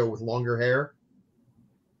Dario with longer hair.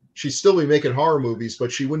 She'd still be making horror movies,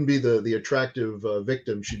 but she wouldn't be the attractive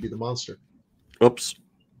victim. She'd be the monster. Oops.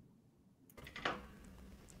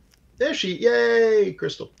 There yay,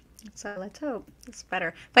 Crystal. So let's hope it's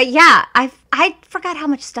better. But yeah, I forgot how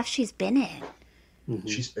much stuff she's been in. Mm-hmm.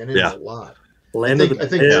 She's been in a lot. Land I of the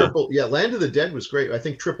think Dead. Land of the Dead was great. I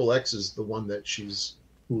think Triple X is the one that she's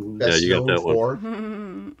best you got known that for.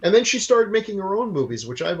 And then she started making her own movies,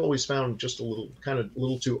 which I've always found just a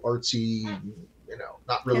little too artsy,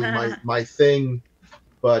 not really my thing.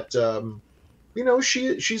 But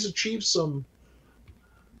she's achieved some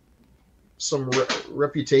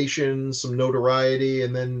reputation, some notoriety,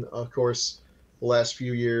 and then of course the last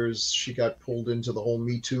few years she got pulled into the whole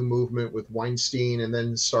Me Too movement with Weinstein, and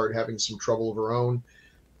then started having some trouble of her own.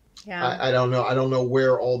 Yeah, I don't know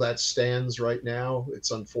where all that stands right now. It's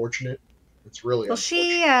unfortunate. It's really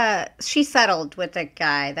unfortunate. She settled with a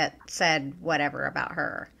guy that said whatever about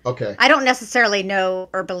her. Okay. I don't necessarily know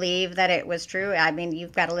or believe that it was true. I mean,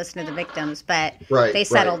 you've got to listen to the victims, but they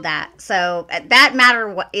settled that. So that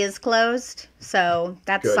matter is closed. So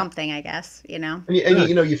that's something, I guess, And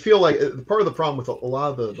you feel like part of the problem with a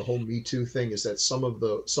lot of the whole Me Too thing is that some of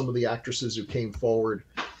the actresses who came forward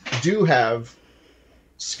do have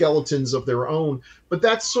skeletons of their own, but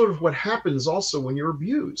that's sort of what happens also when you're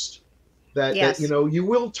abused. That you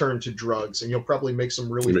will turn to drugs, and you'll probably make some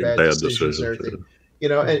really bad decisions and everything.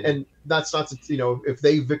 And that's not to, if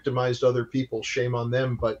they victimized other people, shame on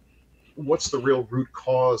them. But what's the real root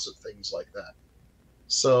cause of things like that?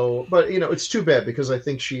 So, but it's too bad, because I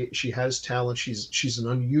think she has talent.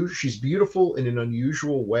 She's beautiful in an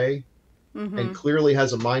unusual way, and clearly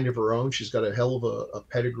has a mind of her own. She's got a hell of a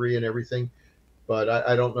pedigree and everything. But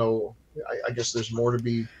I don't know. I guess there's more to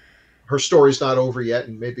be. Her story's not over yet,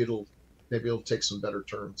 and maybe it'll take some better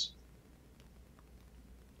turns.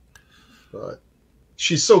 But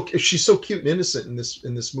she's so cute and innocent in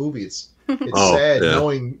this movie. It's sad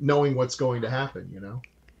knowing what's going to happen.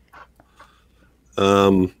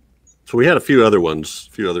 So we had a few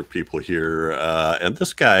other people here, and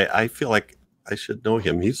this guy, I feel like I should know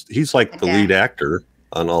him. He's like the lead actor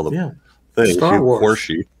on all the things. Star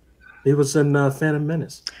Wars. He was in Phantom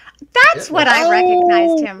Menace. That's what I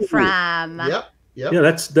recognized him from. Yep. Yeah,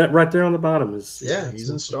 that's that right there on the bottom is. He's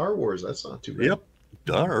in Star Wars. That's not too bad. Yep.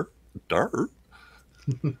 Dar.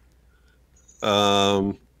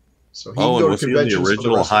 So he was he in the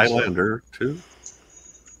original Highlander too?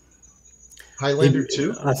 Highlander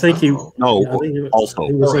 2? I think he. No, I think also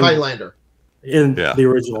he was or Highlander. In the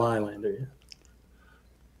original Highlander. Yeah.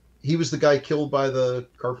 He was the guy killed by the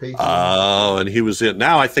Carpathian. Oh, and he was in.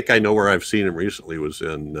 Now I think I know where I've seen him recently. He was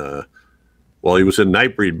in. He was in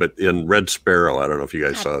Nightbreed, but in Red Sparrow. I don't know if you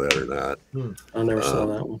guys saw that or not. I never saw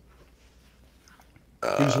that one.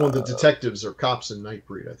 He was one of the detectives or cops in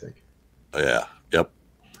Nightbreed, I think. Yeah. Yep.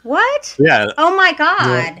 What? Yeah. Oh my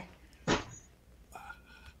God. Yeah.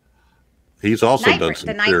 He's also done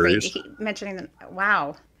some series. Mentioning them.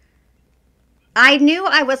 Wow. I knew,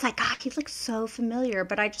 I was like, God, he looks so familiar,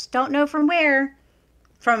 but I just don't know from where.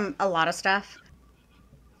 From a lot of stuff.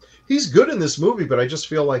 He's good in this movie, but I just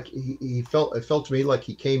feel like it felt to me like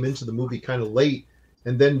he came into the movie kind of late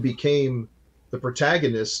and then became the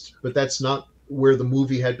protagonist, but that's not where the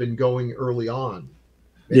movie had been going early on.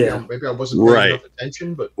 Maybe I wasn't paying enough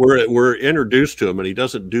attention, but we're introduced to him, and he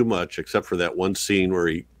doesn't do much except for that one scene where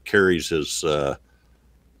he carries his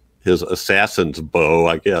assassin's bow.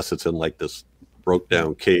 I guess it's in like this broke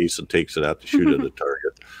down case and takes it out to shoot at a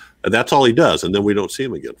target, and that's all he does. And then we don't see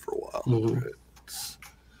him again for a while. Right?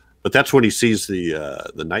 But that's when he sees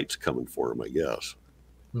the knights coming for him, I guess.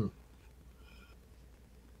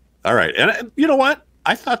 All right, and you know what?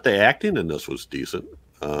 I thought the acting in this was decent.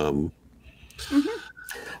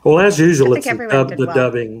 Well, as usual, it's the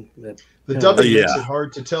dubbing. The dubbing makes it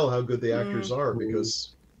hard to tell how good the actors are,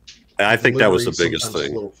 because I think that was the biggest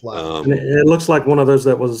thing. It looks like one of those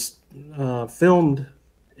that was filmed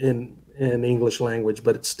in English language,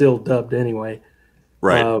 but it's still dubbed anyway.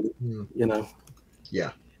 Right.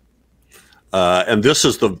 Yeah. And this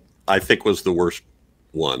is I think was the worst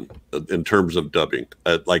one in terms of dubbing.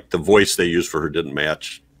 Like the voice they used for her didn't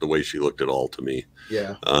match the way she looked at all to me.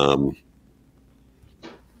 Yeah.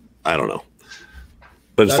 I don't know.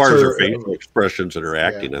 But as far as her facial expressions and her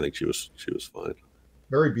acting, I think she was fine.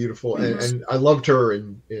 Very beautiful, and I loved her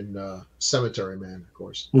in Cemetery Man, of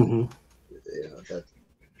course. And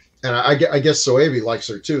I guess Soavi likes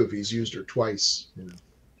her too if he's used her twice.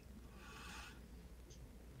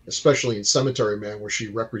 Especially in Cemetery Man, where she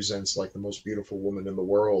represents like the most beautiful woman in the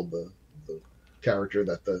world, the character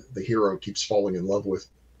that the hero keeps falling in love with.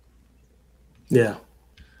 Yeah.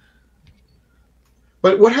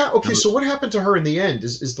 But what okay, so what happened to her in the end?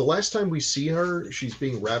 Is the last time we see her, she's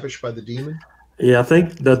being ravished by the demon? Yeah, I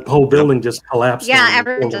think the whole building just collapsed. Yeah,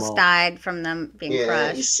 everyone just died from them being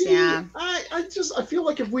crushed. You see, I feel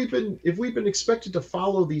like if we've been expected to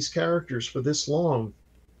follow these characters for this long,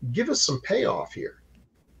 give us some payoff here.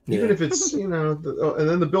 Even if it's, and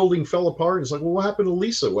then the building fell apart. And it's like, well, what happened to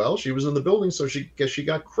Lisa? Well, she was in the building, so she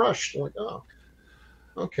got crushed. I'm like, oh,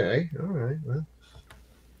 okay, all right. Well.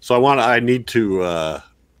 So I need to,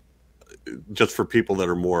 just for people that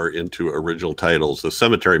are more into original titles, The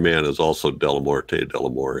Cemetery Man is also Della Morte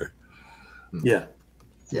Dell'Amore. Yeah.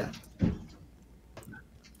 Yeah.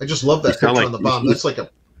 I just love that picture on the bottom. That's like a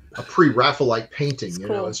pre-Raphaelite painting.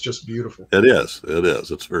 Cool. It's just beautiful. It is.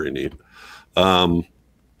 It's very neat. I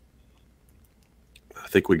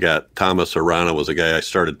think we got Thomas Arana was a guy I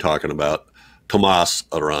started talking about. Tomas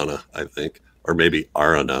Arana, I think, or maybe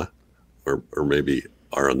Arana, or maybe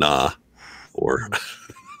Arana, or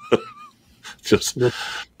just.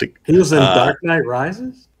 He was in Dark Knight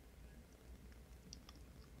Rises.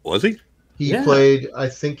 Was he? He played. I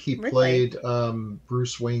think he played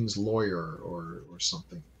Bruce Wayne's lawyer or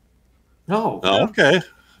something. Oh, okay.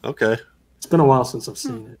 It's been a while since I've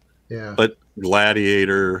seen it. Yeah, but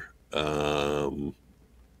Gladiator.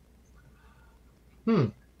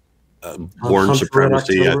 Born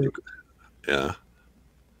Supremacy. Yeah.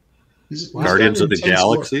 He's Guardians of the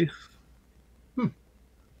Galaxy.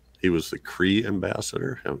 He was the Kree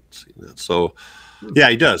ambassador. Haven't seen that. So, yeah,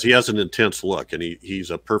 he does. He has an intense look, and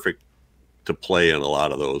he's a perfect to play in a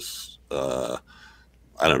lot of those. I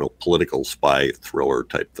don't know, political spy thriller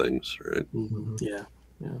type things, right? Mm-hmm. Yeah.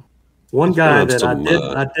 One guy that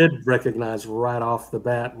I did recognize right off the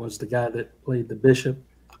bat was the guy that played the bishop,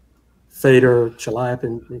 Fedor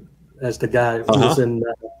Chaliapin, as the guy who was in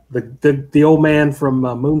the old man from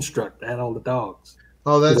Moonstruck that had all the dogs.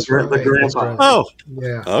 Oh, that's right. The grandpa. That's right. Oh,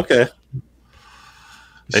 yeah. Okay.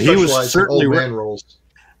 And he was certainly old man roles.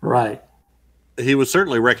 Right. He was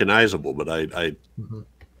certainly recognizable, but I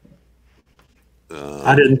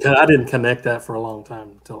didn't connect that for a long time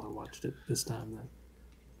until I watched it this time. Then.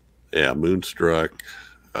 Yeah, Moonstruck.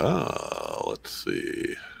 Let's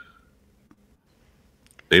see.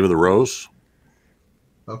 Name of the Rose.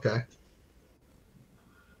 Okay.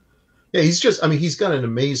 Yeah, he's got an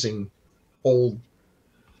amazing old,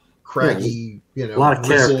 craggy, a lot of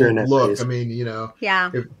character in that look. face. I mean, yeah.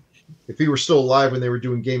 If he were still alive when they were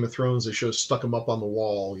doing Game of Thrones, they should have stuck him up on the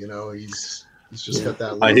wall. He's just got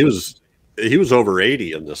that look. He was over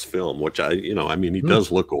 80 in this film, which he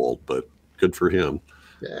does look old, but good for him.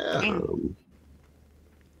 Yeah.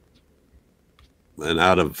 And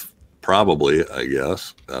out of everybody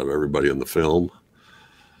in the film,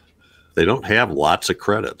 they don't have lots of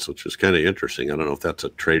credits, which is kind of interesting. I don't know if that's a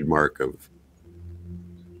trademark of.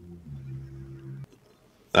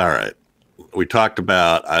 All right. We talked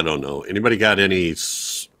about, I don't know, anybody got any,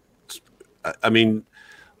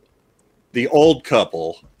 the old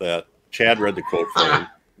couple that Chad read the quote from,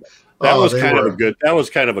 that was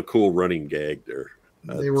kind of a cool running gag there.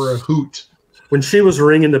 They were a hoot. When she was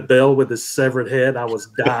ringing the bell with his severed head, I was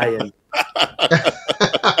dying. I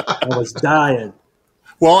was dying.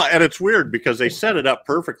 Well, and it's weird because they set it up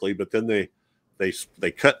perfectly, but then they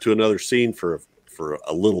cut to another scene for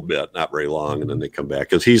a little bit, not very long, and then they come back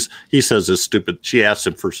because he says this stupid. She asks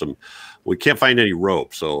him for some. We can't find any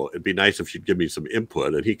rope, so it'd be nice if you'd give me some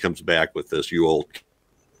input. And he comes back with this "you old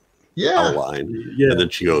line," and then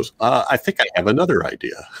she goes, "I think I have another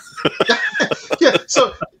idea." Yeah,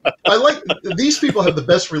 so I like these people have the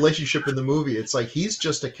best relationship in the movie. It's like he's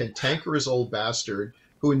just a cantankerous old bastard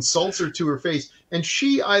who insults her to her face, and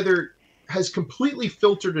she either has completely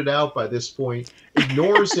filtered it out by this point,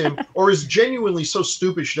 ignores him, or is genuinely so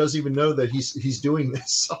stupid she doesn't even know that he's doing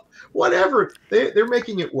this. So whatever, they're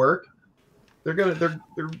making it work. They've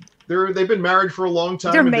been married for a long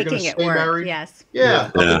time. They're and making they're it stay work. Married. Yes.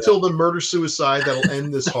 Yeah, up until the murder suicide that'll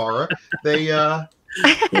end this horror.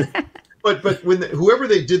 But when whoever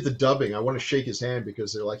they did the dubbing, I want to shake his hand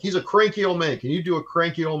because they're like, he's a cranky old man. Can you do a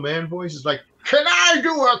cranky old man voice? It's like, can I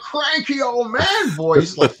do a cranky old man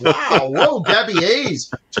voice? Like, wow, whoa, Gabby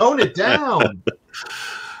Hayes, tone it down.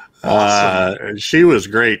 Awesome. She was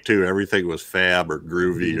great too. Everything was fab or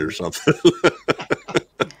groovy or something.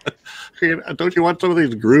 Don't you want some of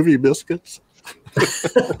these groovy biscuits?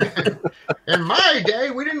 In my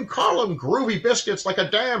day, we didn't call them groovy biscuits like a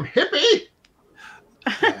damn hippie.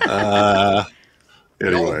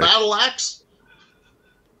 Anyway. Old battle axe.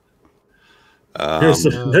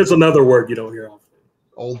 There's another word you don't hear often.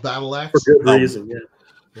 Old battle axe. For good reason,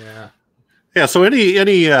 Yeah. So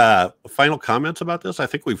any final comments about this? I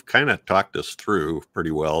think we've kind of talked this through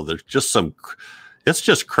pretty well. There's just some, it's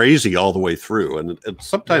just crazy all the way through. And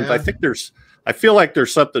sometimes I feel like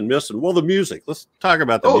there's something missing. Well, the music. Let's talk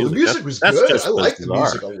about the music. The music was good. I like the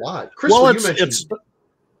music a lot. Crystal, you mentioned.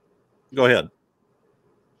 Go ahead.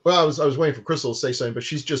 Well, I was waiting for Crystal to say something, but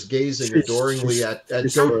she's just gazing adoringly at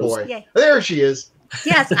Goat Boy. Yeah. There she is.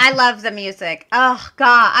 Yes, I love the music. Oh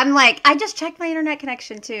God, I'm like, I just checked my internet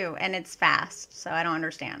connection too, and it's fast, so I don't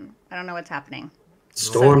understand. I don't know what's happening.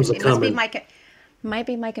 Storms are coming. Might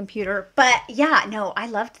be my computer, but yeah, no, I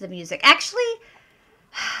loved the music. Actually,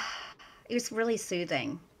 it was really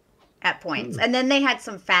soothing at points, and then they had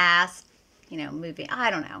some fast, movie. I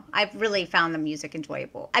don't know. I really found the music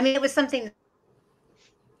enjoyable. I mean, it was something.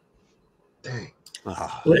 Dang.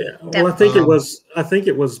 Well, I think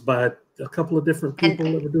it was by a couple of different people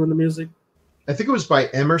that were doing the music. I think it was by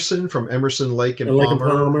Emerson from Emerson, Lake and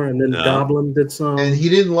Palmer, and then Goblin did some. And he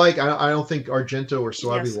didn't like. I don't think Argento or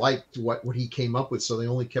Soavi liked what he came up with, so they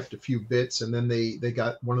only kept a few bits, and then they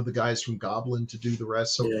got one of the guys from Goblin to do the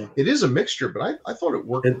rest. So it is a mixture, but I thought it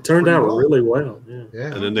worked. It turned out really well.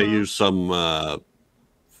 Yeah. And then they used some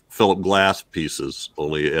Philip Glass pieces,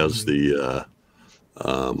 only as the.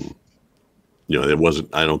 It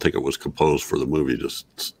wasn't. I don't think it was composed for the movie.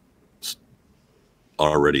 Just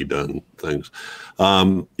already done things.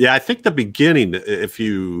 I think the beginning,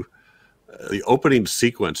 the opening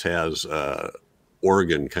sequence has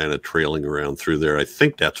organ kind of trailing around through there. I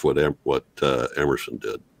think that's what Emerson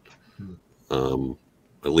did.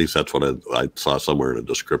 At least that's what I saw somewhere in a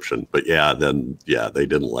description. But they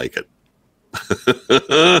didn't like it.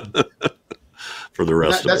 For the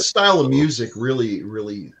rest of that it. style of music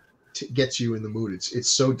really gets you in the mood. It's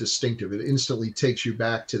so distinctive. It instantly takes you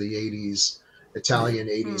back to the 80s, Italian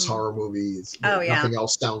 80s horror movies. Nothing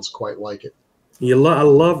else sounds quite like it. I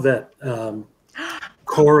love that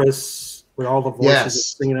chorus with all the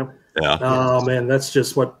voices singing up. Yeah. Oh man, that's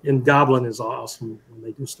just what in Goblin is awesome when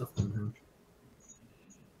they do stuff like that.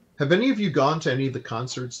 Have any of you gone to any of the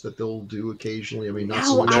concerts that they'll do occasionally? I mean, not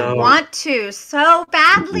so much. I want to so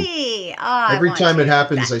badly. Every time it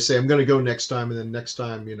happens, I say I'm going to go next time, and then next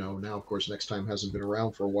time, now of course next time hasn't been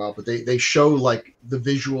around for a while, but they show like the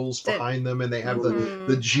visuals behind them, and they have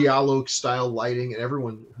the giallo style lighting, and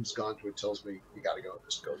everyone who's gone to it tells me you got to go.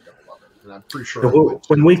 Just go, you're going to love it. And I'm pretty sure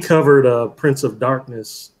when we covered Prince of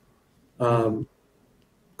Darkness,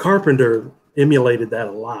 Carpenter emulated that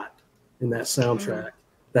a lot in that soundtrack.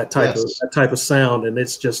 That type of sound, and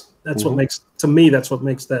it's just what makes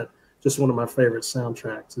that just one of my favorite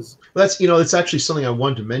soundtracks. It's actually something I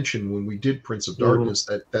wanted to mention when we did Prince of Darkness,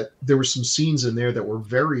 that there were some scenes in there that were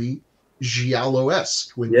very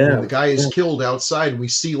giallo-esque when the guy is killed outside and we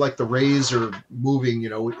see like the rays are moving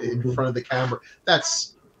in front of the camera.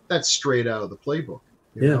 That's straight out of the playbook.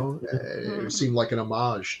 It seemed like an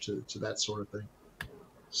homage to that sort of thing.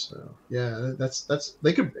 So that's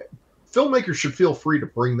they could. Filmmakers should feel free to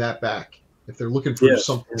bring that back if they're looking for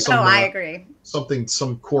I agree.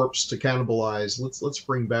 Some corpse to cannibalize. Let's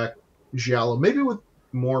bring back giallo, maybe with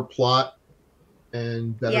more plot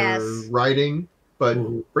and better writing, but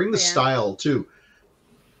bring the style too.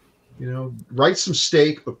 Write some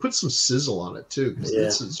steak, but put some sizzle on it too.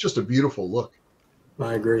 It's just a beautiful look.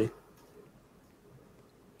 I agree.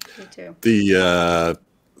 Me too.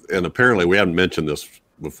 And apparently we haven't mentioned this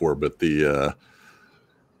before, but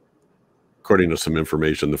according to some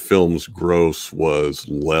information, the film's gross was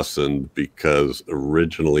lessened because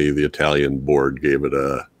originally the Italian board gave it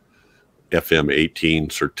a FM 18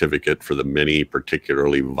 certificate for the many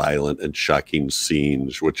particularly violent and shocking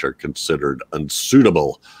scenes which are considered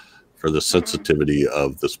unsuitable for the sensitivity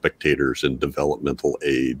of the spectators in developmental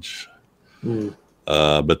age.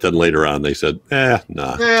 But then later on they said,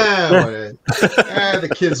 nah. The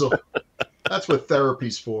kids will. That's what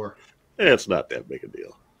therapy's for. It's not that big a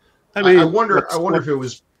deal. I mean, I wonder if it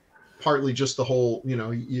was partly just the whole,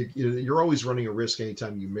 you're always running a risk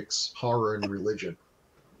anytime you mix horror and religion.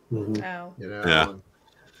 Yeah.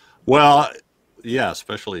 Well,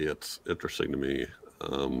 especially it's interesting to me.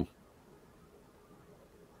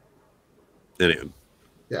 Anyway,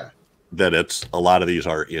 that it's a lot of these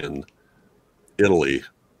are in Italy,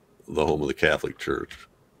 the home of the Catholic Church.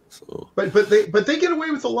 So. But they get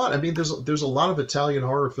away with a lot. I mean, there's a lot of Italian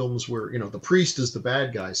horror films where the priest is the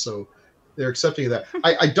bad guy, so they're accepting of that.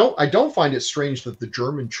 I don't find it strange that the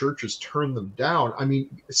German churches turn them down. I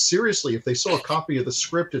mean, seriously, if they saw a copy of the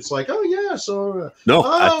script, it's like, a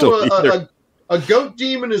goat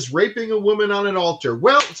demon is raping a woman on an altar.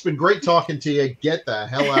 Well, it's been great talking to you. Get the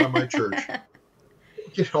hell out of my church.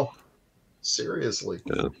 Seriously.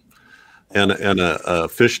 Yeah. And a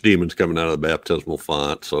fish demon's coming out of the baptismal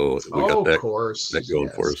font, so we got that going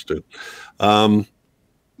for us too.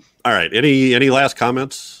 All right. Any last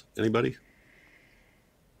comments? Anybody?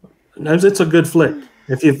 No, it's a good flick.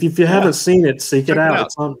 If you haven't seen it, seek it out.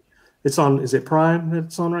 It's on. Is it Prime?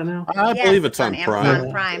 It's on right now. I believe it's on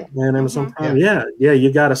Amazon Prime. And Amazon Prime. Yeah.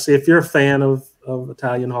 You got to see if you're a fan of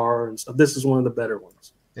Italian horror and stuff. This is one of the better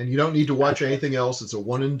ones. And you don't need to watch anything else. It's a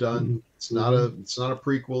one and done. It's not a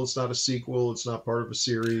prequel. It's not a sequel. It's not part of a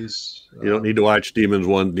series. You don't need to watch Demons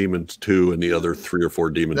 1, Demons 2, and the other 3 or 4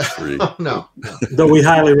 Demons 3. No. Though we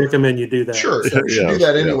highly recommend you do that. Sure, you should do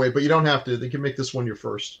that anyway, but you don't have to. They can make this one your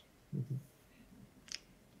first.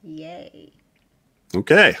 Yay.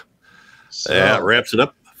 Okay. So, That wraps it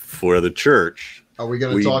up for the church. are we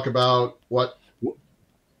going to talk about what?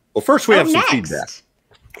 Well, first we have some next. feedback.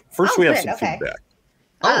 First we have some Okay. feedback.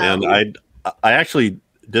 Oh, And I actually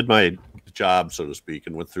did my job, so to speak,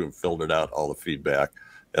 and went through and filled it out, all the feedback.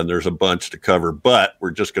 And there's a bunch to cover, but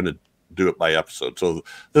we're just going to do it by episode. So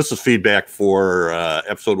this is feedback for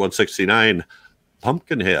episode 169,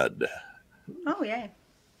 Pumpkinhead. Oh, yay.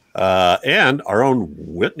 And our own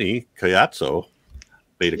Whitney Cayazzo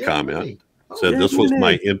made a comment. Whitney. Said this was Whitney.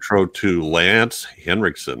 my intro to Lance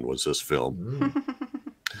Henriksen was this film.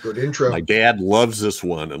 Good intro. My dad loves this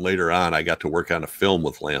one, and later on I got to work on a film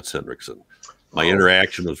with Lance Henriksen. My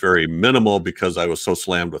interaction was very minimal because I was so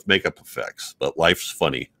slammed with makeup effects, but life's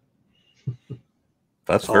funny.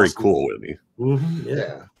 That's very cool, Whitney.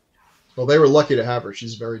 Yeah. Well, they were lucky to have her.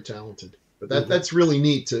 She's very talented. But that's really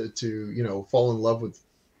neat to fall in love with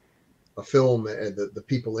a film and the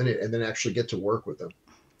people in it, and then actually get to work with them.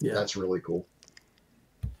 Yeah. That's really cool.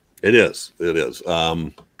 It is.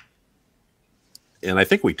 And I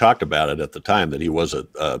think we talked about it at the time that he was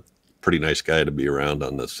a pretty nice guy to be around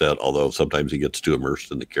on the set, although sometimes he gets too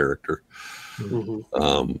immersed in the character.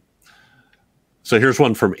 So here's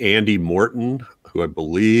one from Andy Morton, who I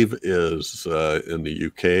believe is in the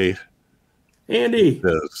UK. Andy.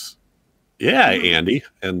 Andy.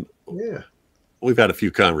 And we've had a few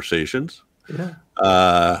conversations.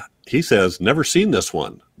 Yeah. He says, never seen this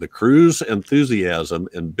one. The crew's enthusiasm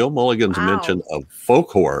and Bill Mulligan's mention of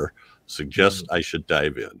folk horror suggests I should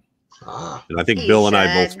dive in. And I think Bill and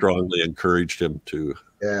I both strongly encouraged him to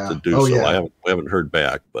do so. Yeah. We haven't heard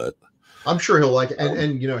back, but I'm sure he'll like it.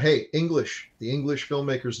 And hey, the English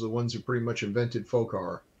filmmakers are the ones who pretty much invented folk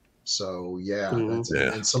horror. So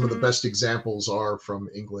and some of the best examples are from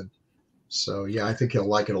England. So yeah, I think he'll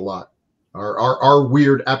like it a lot. Our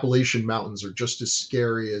weird Appalachian mountains are just as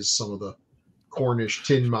scary as some of the Cornish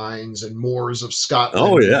tin mines and moors of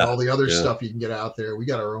Scotland and all the other stuff you can get out there. We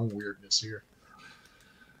got our own weirdness here.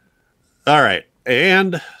 All right.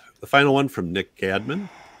 And the final one from Nick Cadman.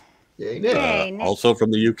 Yay, Nick. Nick. Also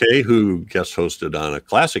from the UK, who guest hosted on a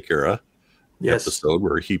classic era episode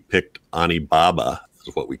where he picked Ani Baba,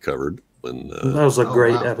 is what we covered. When that was a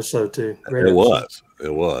great episode too. It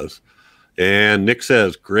was. And Nick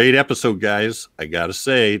says, great episode, guys. I got to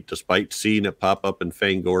say, despite seeing it pop up in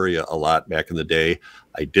Fangoria a lot back in the day,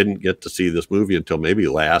 I didn't get to see this movie until maybe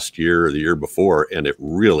last year or the year before, and it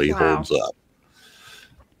really holds up.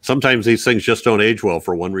 Sometimes these things just don't age well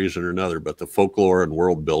for one reason or another, but the folklore and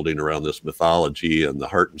world building around this mythology and the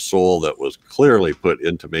heart and soul that was clearly put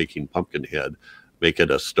into making Pumpkinhead make it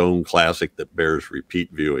a stone classic that bears repeat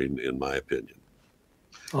viewing, in my opinion.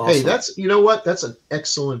 Awesome. Hey, that's an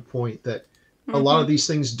excellent point, that a lot of these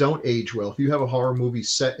things don't age well. If you have a horror movie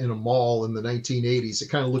set in a mall in the 1980s, it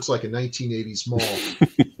kind of looks like a 1980s mall,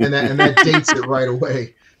 and that dates it right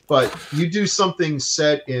away. But you do something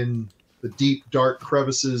set in the deep, dark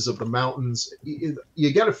crevices of the mountains,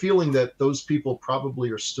 you get a feeling that those people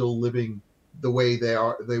probably are still living the way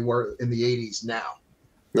they were in the 80s now.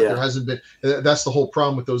 There hasn't been. That's the whole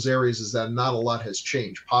problem with those areas, is that not a lot has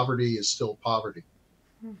changed. Poverty is still poverty.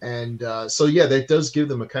 And that does give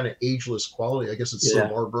them a kind of ageless quality. I guess it's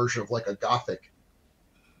our version of like a Gothic.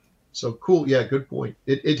 So cool. Yeah, good point.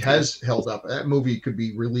 It has held up. That movie could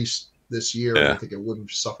be released this year. And I think it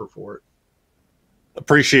wouldn't suffer for it.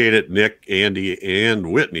 Appreciate it, Nick, Andy,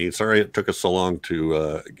 and Whitney. Sorry it took us so long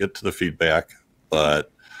to get to the feedback,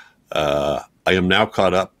 but I am now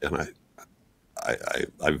caught up, and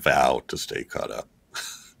I vow to stay caught up.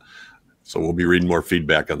 So we'll be reading more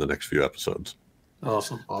feedback on the next few episodes.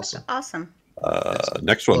 Awesome.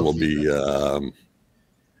 Next one will be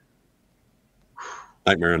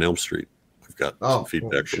Nightmare on Elm Street. I've got some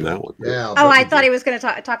feedback from that one. Yeah. I thought he was going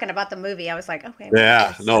to talking about the movie. I was like, okay.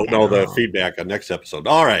 The feedback on next episode.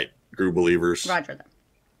 All right, Grue believers. Roger that.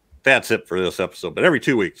 That's it for this episode. But every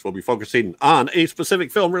 2 weeks, we'll be focusing on a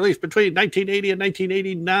specific film released between 1980 and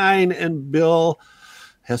 1989. And Bill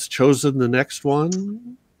has chosen the next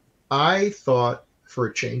one. I thought, for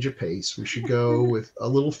a change of pace, we should go with a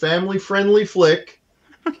little family-friendly flick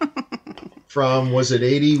from, was it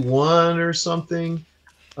 81 or something?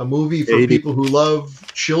 A movie for 80. people who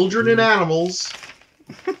love children and animals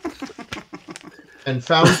and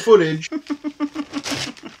found footage.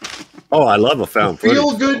 Oh, I love a found footage.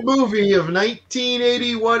 Feel-good movie of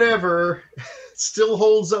 1980 whatever. Still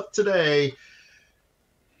holds up today.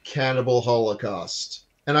 Cannibal Holocaust.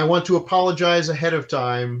 And I want to apologize ahead of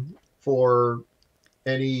time for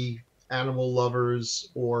any animal lovers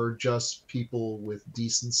or just people with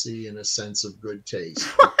decency and a sense of good taste.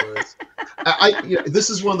 Because this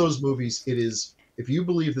is one of those movies. It is, if you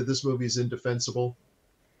believe that this movie is indefensible,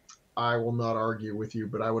 I will not argue with you,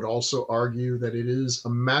 but I would also argue that it is a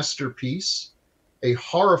masterpiece, a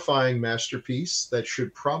horrifying masterpiece that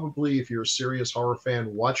should probably, if you're a serious horror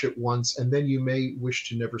fan, watch it once, and then you may wish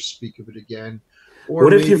to never speak of it again. Or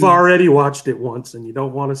what if you've already watched it once and you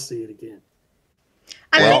don't want to see it again?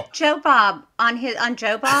 I think Joe Bob on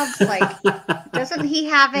Joe Bob's, like, doesn't he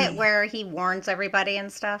have it where he warns everybody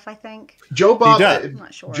and stuff? I think Joe Bob. I'm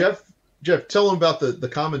not sure. Jeff, tell him about the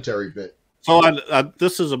commentary bit. So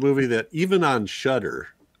this is a movie that even on Shudder,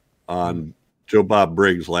 on Joe Bob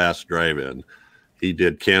Briggs' last drive-in, he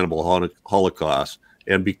did Cannibal Holocaust,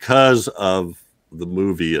 and because of the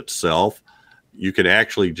movie itself, you can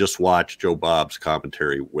actually just watch Joe Bob's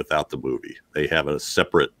commentary without the movie. They have a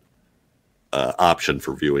separate option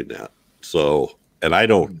for viewing that. So, and I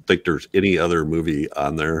don't think there's any other movie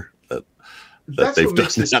on there that they've what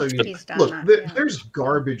makes done. this so look, that, there's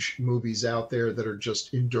garbage movies out there that are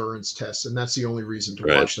just endurance tests, and that's the only reason to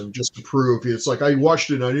watch them, just to prove it's like, I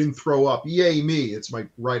watched it and I didn't throw up. Yay me! It's my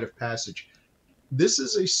rite of passage. This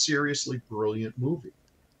is a seriously brilliant movie.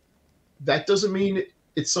 That doesn't mean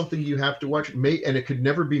it's something you have to watch. And it could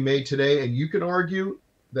never be made today. And you can argue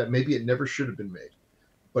that maybe it never should have been made,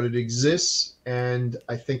 but it exists, and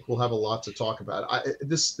I think we'll have a lot to talk about.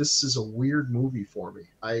 This is a weird movie for me.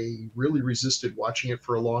 I really resisted watching it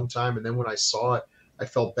for a long time, and then when I saw it, I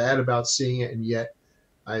felt bad about seeing it, and yet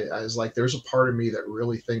I was like, there's a part of me that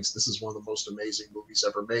really thinks this is one of the most amazing movies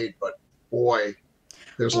ever made. But boy,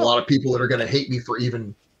 there's a lot of people that are going to hate me for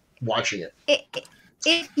even watching it.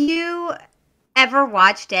 If you ever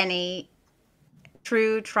watched any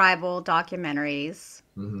true tribal documentaries,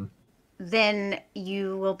 then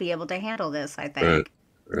you will be able to handle this, I think.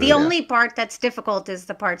 The only part that's difficult is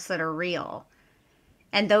the parts that are real.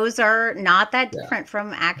 And those are not that different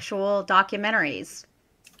from actual documentaries.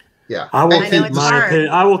 Yeah, I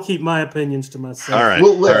will keep my opinions to myself. All right.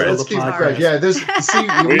 Well, let's keep it fresh. Yeah,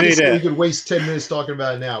 we could waste 10 minutes talking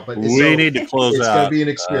about it now, but we need to close out. It's going to be an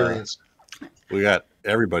experience.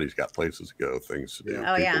 Everybody's got places to go, things to do,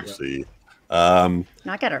 people to see.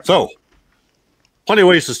 Not get her. So, plenty of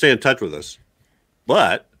ways to stay in touch with us.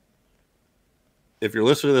 But if you're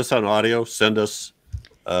listening to this on audio, send us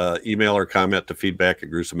email or comment to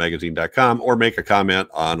feedback@gruesomemagazine.com, or make a comment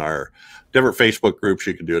on our different Facebook groups.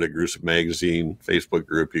 You can do it at Gruesome Magazine Facebook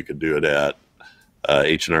group. You can do it at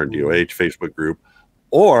H&R and DOH Facebook group,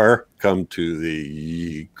 or come to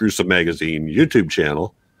the Gruesome Magazine YouTube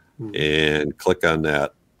channel and click on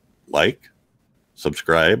that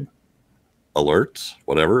subscribe, alerts,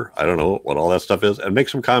 whatever. I don't know what all that stuff is, and make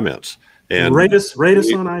some comments. And rate us on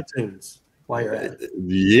iTunes while you're at it.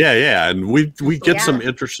 Yeah. And we get some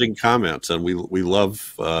interesting comments, and we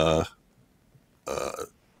love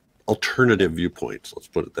alternative viewpoints. Let's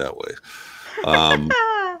put it that way.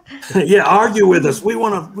 Argue with us. We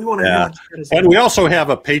want to. And we also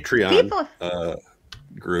have a Patreon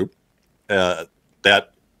group that.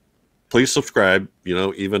 Please subscribe,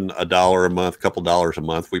 even $1 a month, couple dollars a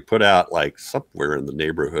month. We put out somewhere in the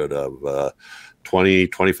neighborhood of 20,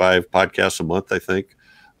 25 podcasts a month, I think.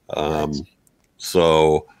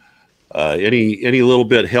 So any little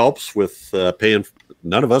bit helps with paying.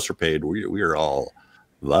 None of us are paid. We are all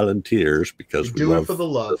volunteers because we do love it for the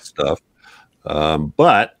love stuff.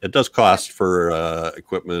 But it does cost for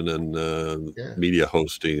equipment and media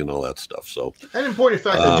hosting and all that stuff. So, and in point of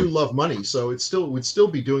fact, I do love money, so we'd still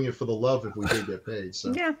be doing it for the love if we did get paid.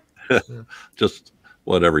 So just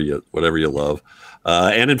whatever you love.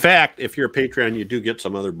 And in fact, if you're a Patreon, you do get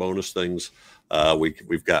some other bonus things.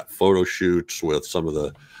 We've got photo shoots with some of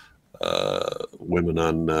the women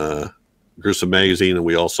on Gruesome Magazine, and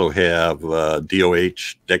we also have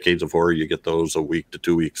DOH Decades of Horror. You get those a week to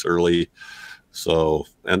 2 weeks early. So,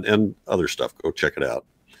 and other stuff. Go check it out.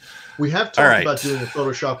 We have talked about doing a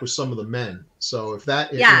Photoshop with some of the men. So if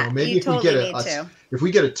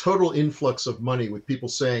we get a total influx of money with people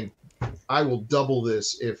saying, I will double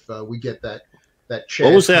this if we get that chance.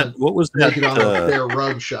 What was that? Naked on a fair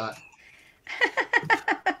rug shot.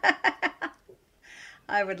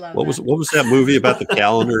 I would love what was that movie about the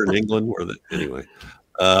calendar in England? Anyway.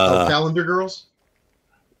 Calendar Girls.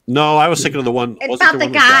 No, I was thinking of the one. It's about the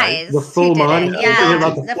guys. The full who did Monty. it. Yeah.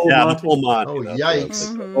 The full Monty. Oh, That's what I was yikes.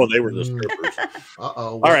 thinking of. Oh, they were the strippers.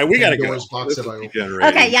 Uh-oh. All right, we got to go. Pandora's box have I opened?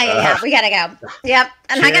 Okay, yeah. We gotta go. Yep.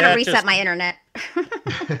 And I gotta reset my internet.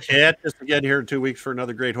 Cat is again here in 2 weeks for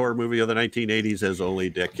another great horror movie of the 1980s, as only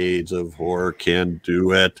decades of horror can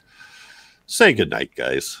do it. Say goodnight,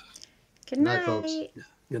 guys. Good night, folks.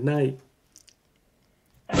 Good night.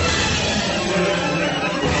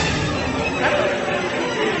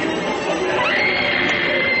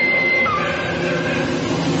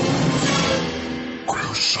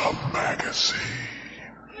 Gruesome Magazine.